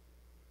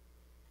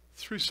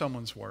 Through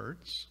someone's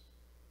words.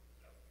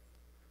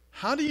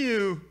 How do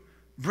you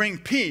bring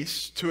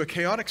peace to a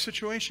chaotic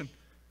situation?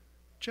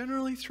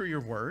 Generally through your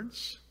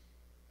words.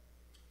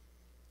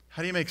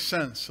 How do you make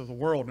sense of the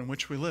world in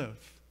which we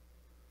live?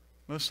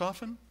 Most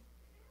often,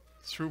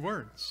 through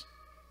words.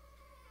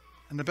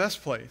 And the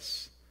best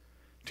place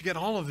to get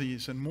all of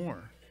these and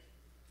more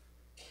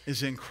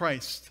is in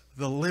Christ,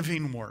 the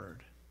living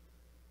Word,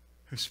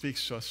 who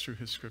speaks to us through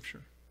His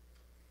Scripture.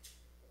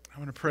 I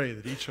want to pray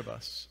that each of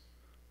us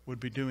would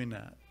be doing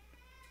that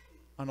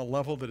on a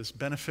level that is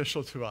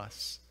beneficial to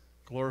us,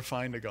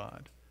 glorifying to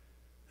God,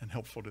 and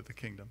helpful to the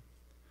kingdom.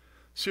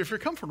 So if you're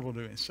comfortable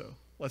doing so,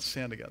 let's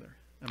stand together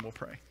and we'll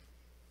pray.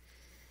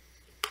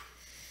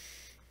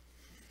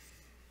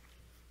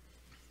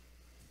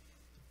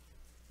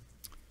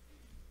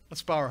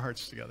 Let's bow our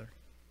hearts together.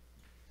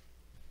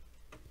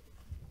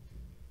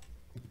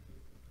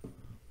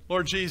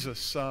 Lord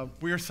Jesus,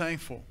 we are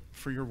thankful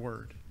for your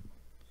word.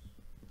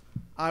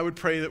 I would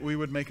pray that we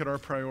would make it our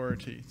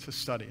priority to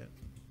study it,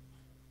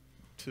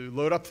 to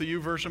load up the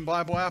YouVersion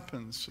Bible app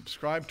and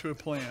subscribe to a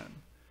plan,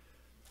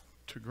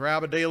 to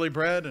grab a daily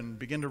bread and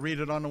begin to read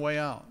it on the way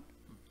out,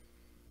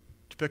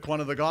 to pick one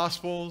of the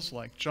Gospels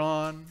like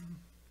John,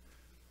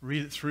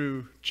 read it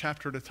through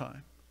chapter at a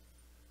time.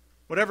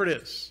 Whatever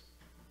it is,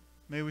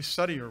 may we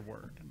study your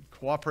word and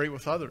cooperate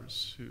with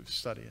others who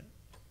study it.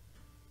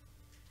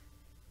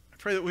 I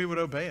pray that we would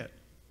obey it.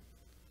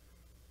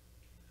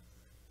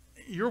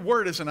 Your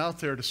word isn't out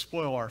there to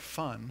spoil our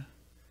fun.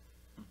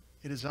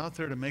 It is out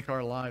there to make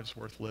our lives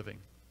worth living.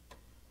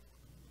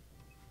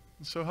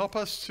 And so help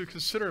us to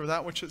consider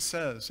that which it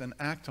says and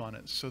act on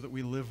it so that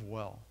we live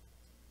well.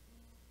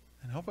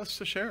 And help us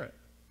to share it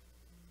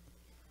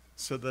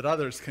so that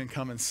others can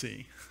come and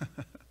see,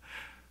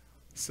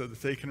 so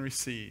that they can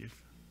receive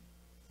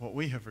what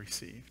we have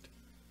received.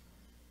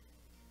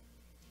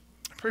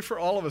 I pray for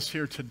all of us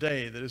here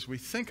today that as we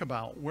think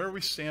about where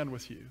we stand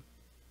with you,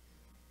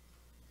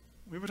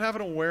 we would have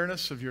an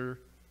awareness of your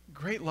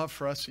great love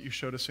for us that you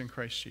showed us in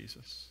Christ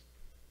Jesus.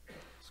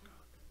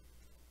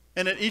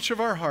 And that each of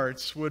our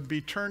hearts would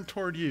be turned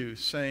toward you,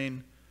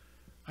 saying,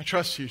 I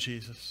trust you,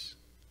 Jesus.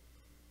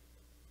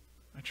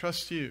 I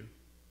trust you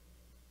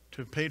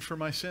to have paid for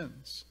my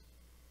sins,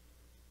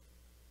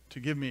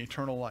 to give me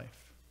eternal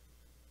life.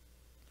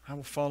 I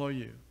will follow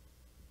you.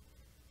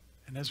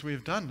 And as we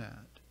have done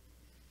that,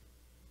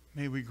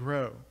 may we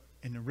grow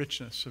in the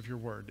richness of your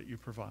word that you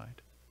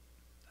provide.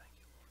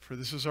 For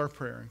this is our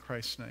prayer in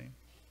Christ's name.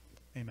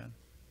 Amen.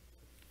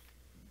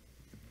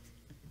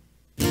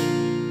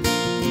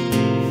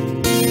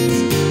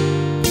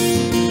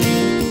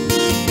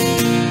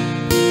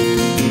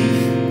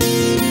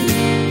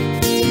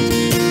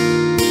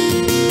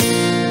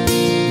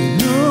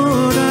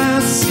 Lord, I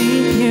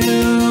seek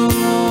you.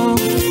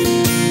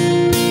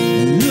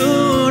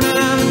 Lord,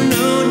 I've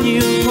known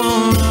you for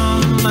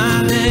all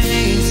my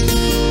days,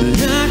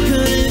 but I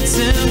couldn't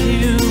tell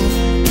you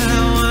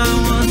how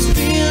I was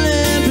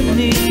feeling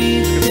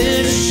beneath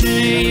this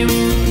shame.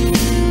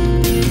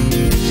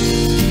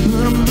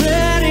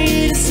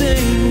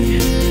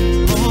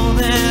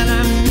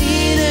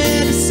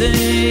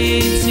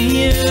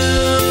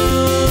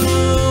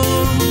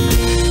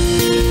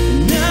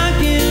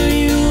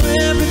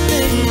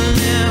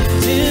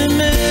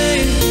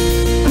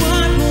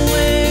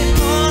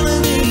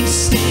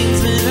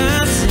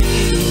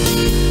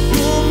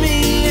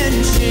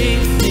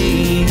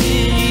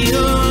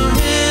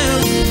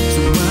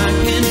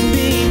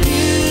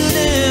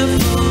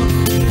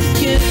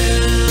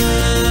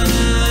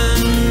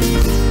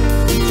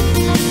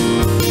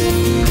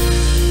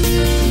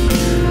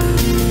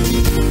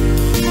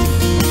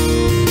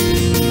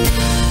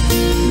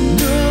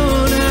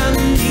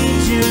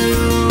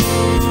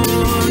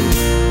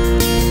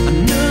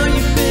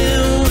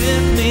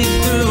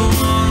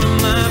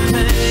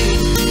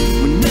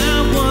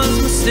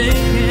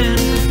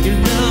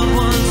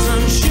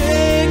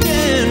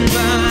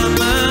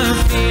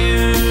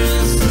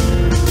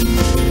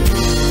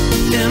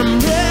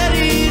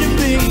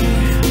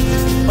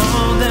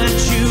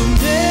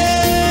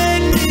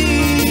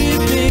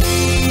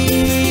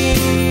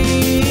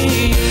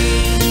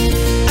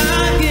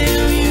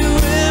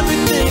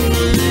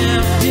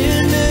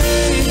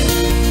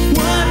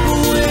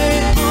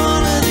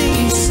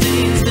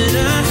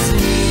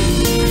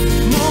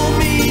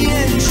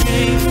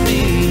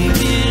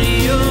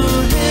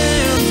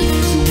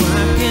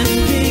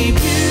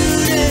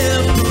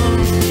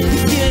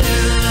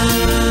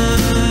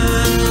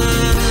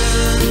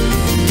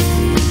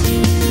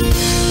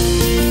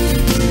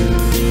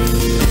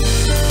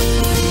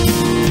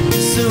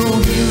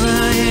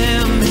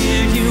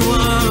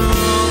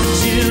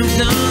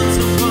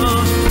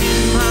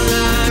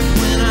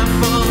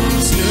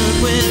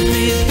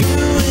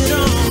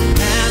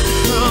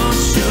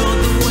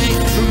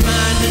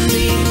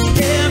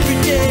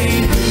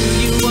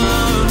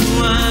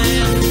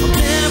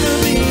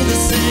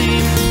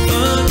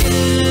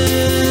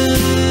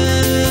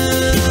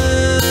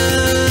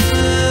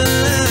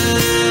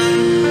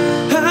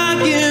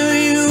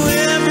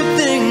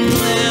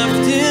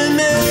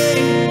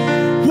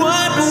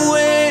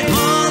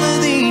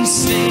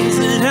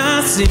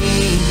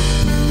 see.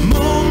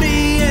 Mold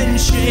me and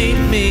shape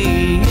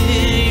me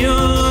in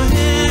your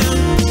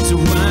hand so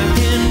I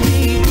can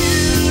be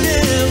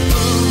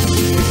beautiful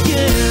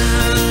again.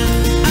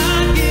 I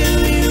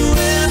give you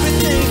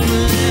everything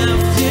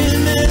left in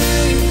me.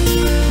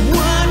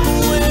 Wipe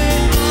away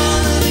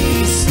all of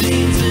these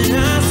things that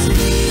I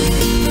see.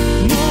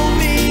 Mold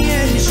me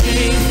and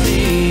shape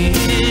me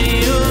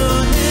in your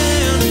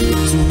hand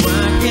so I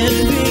can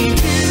be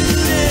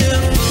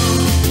beautiful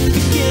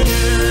again.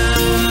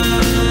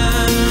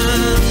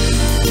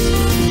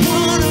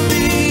 Wanna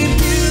be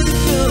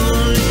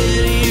beautiful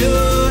in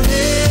your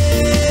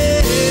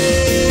hands.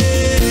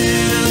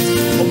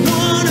 I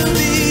wanna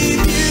be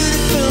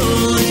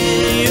beautiful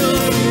in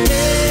your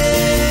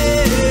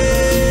hands.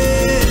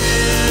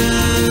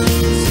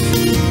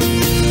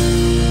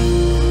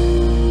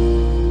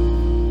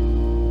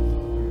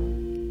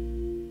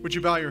 Would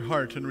you bow your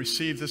heart and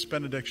receive this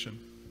benediction?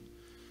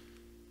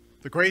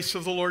 The grace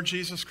of the Lord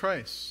Jesus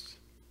Christ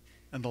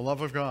and the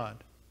love of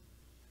God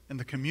and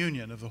the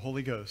communion of the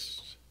Holy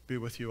Ghost be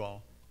with you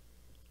all.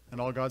 And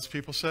all God's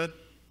people said,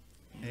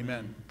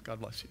 Amen. God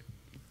bless you.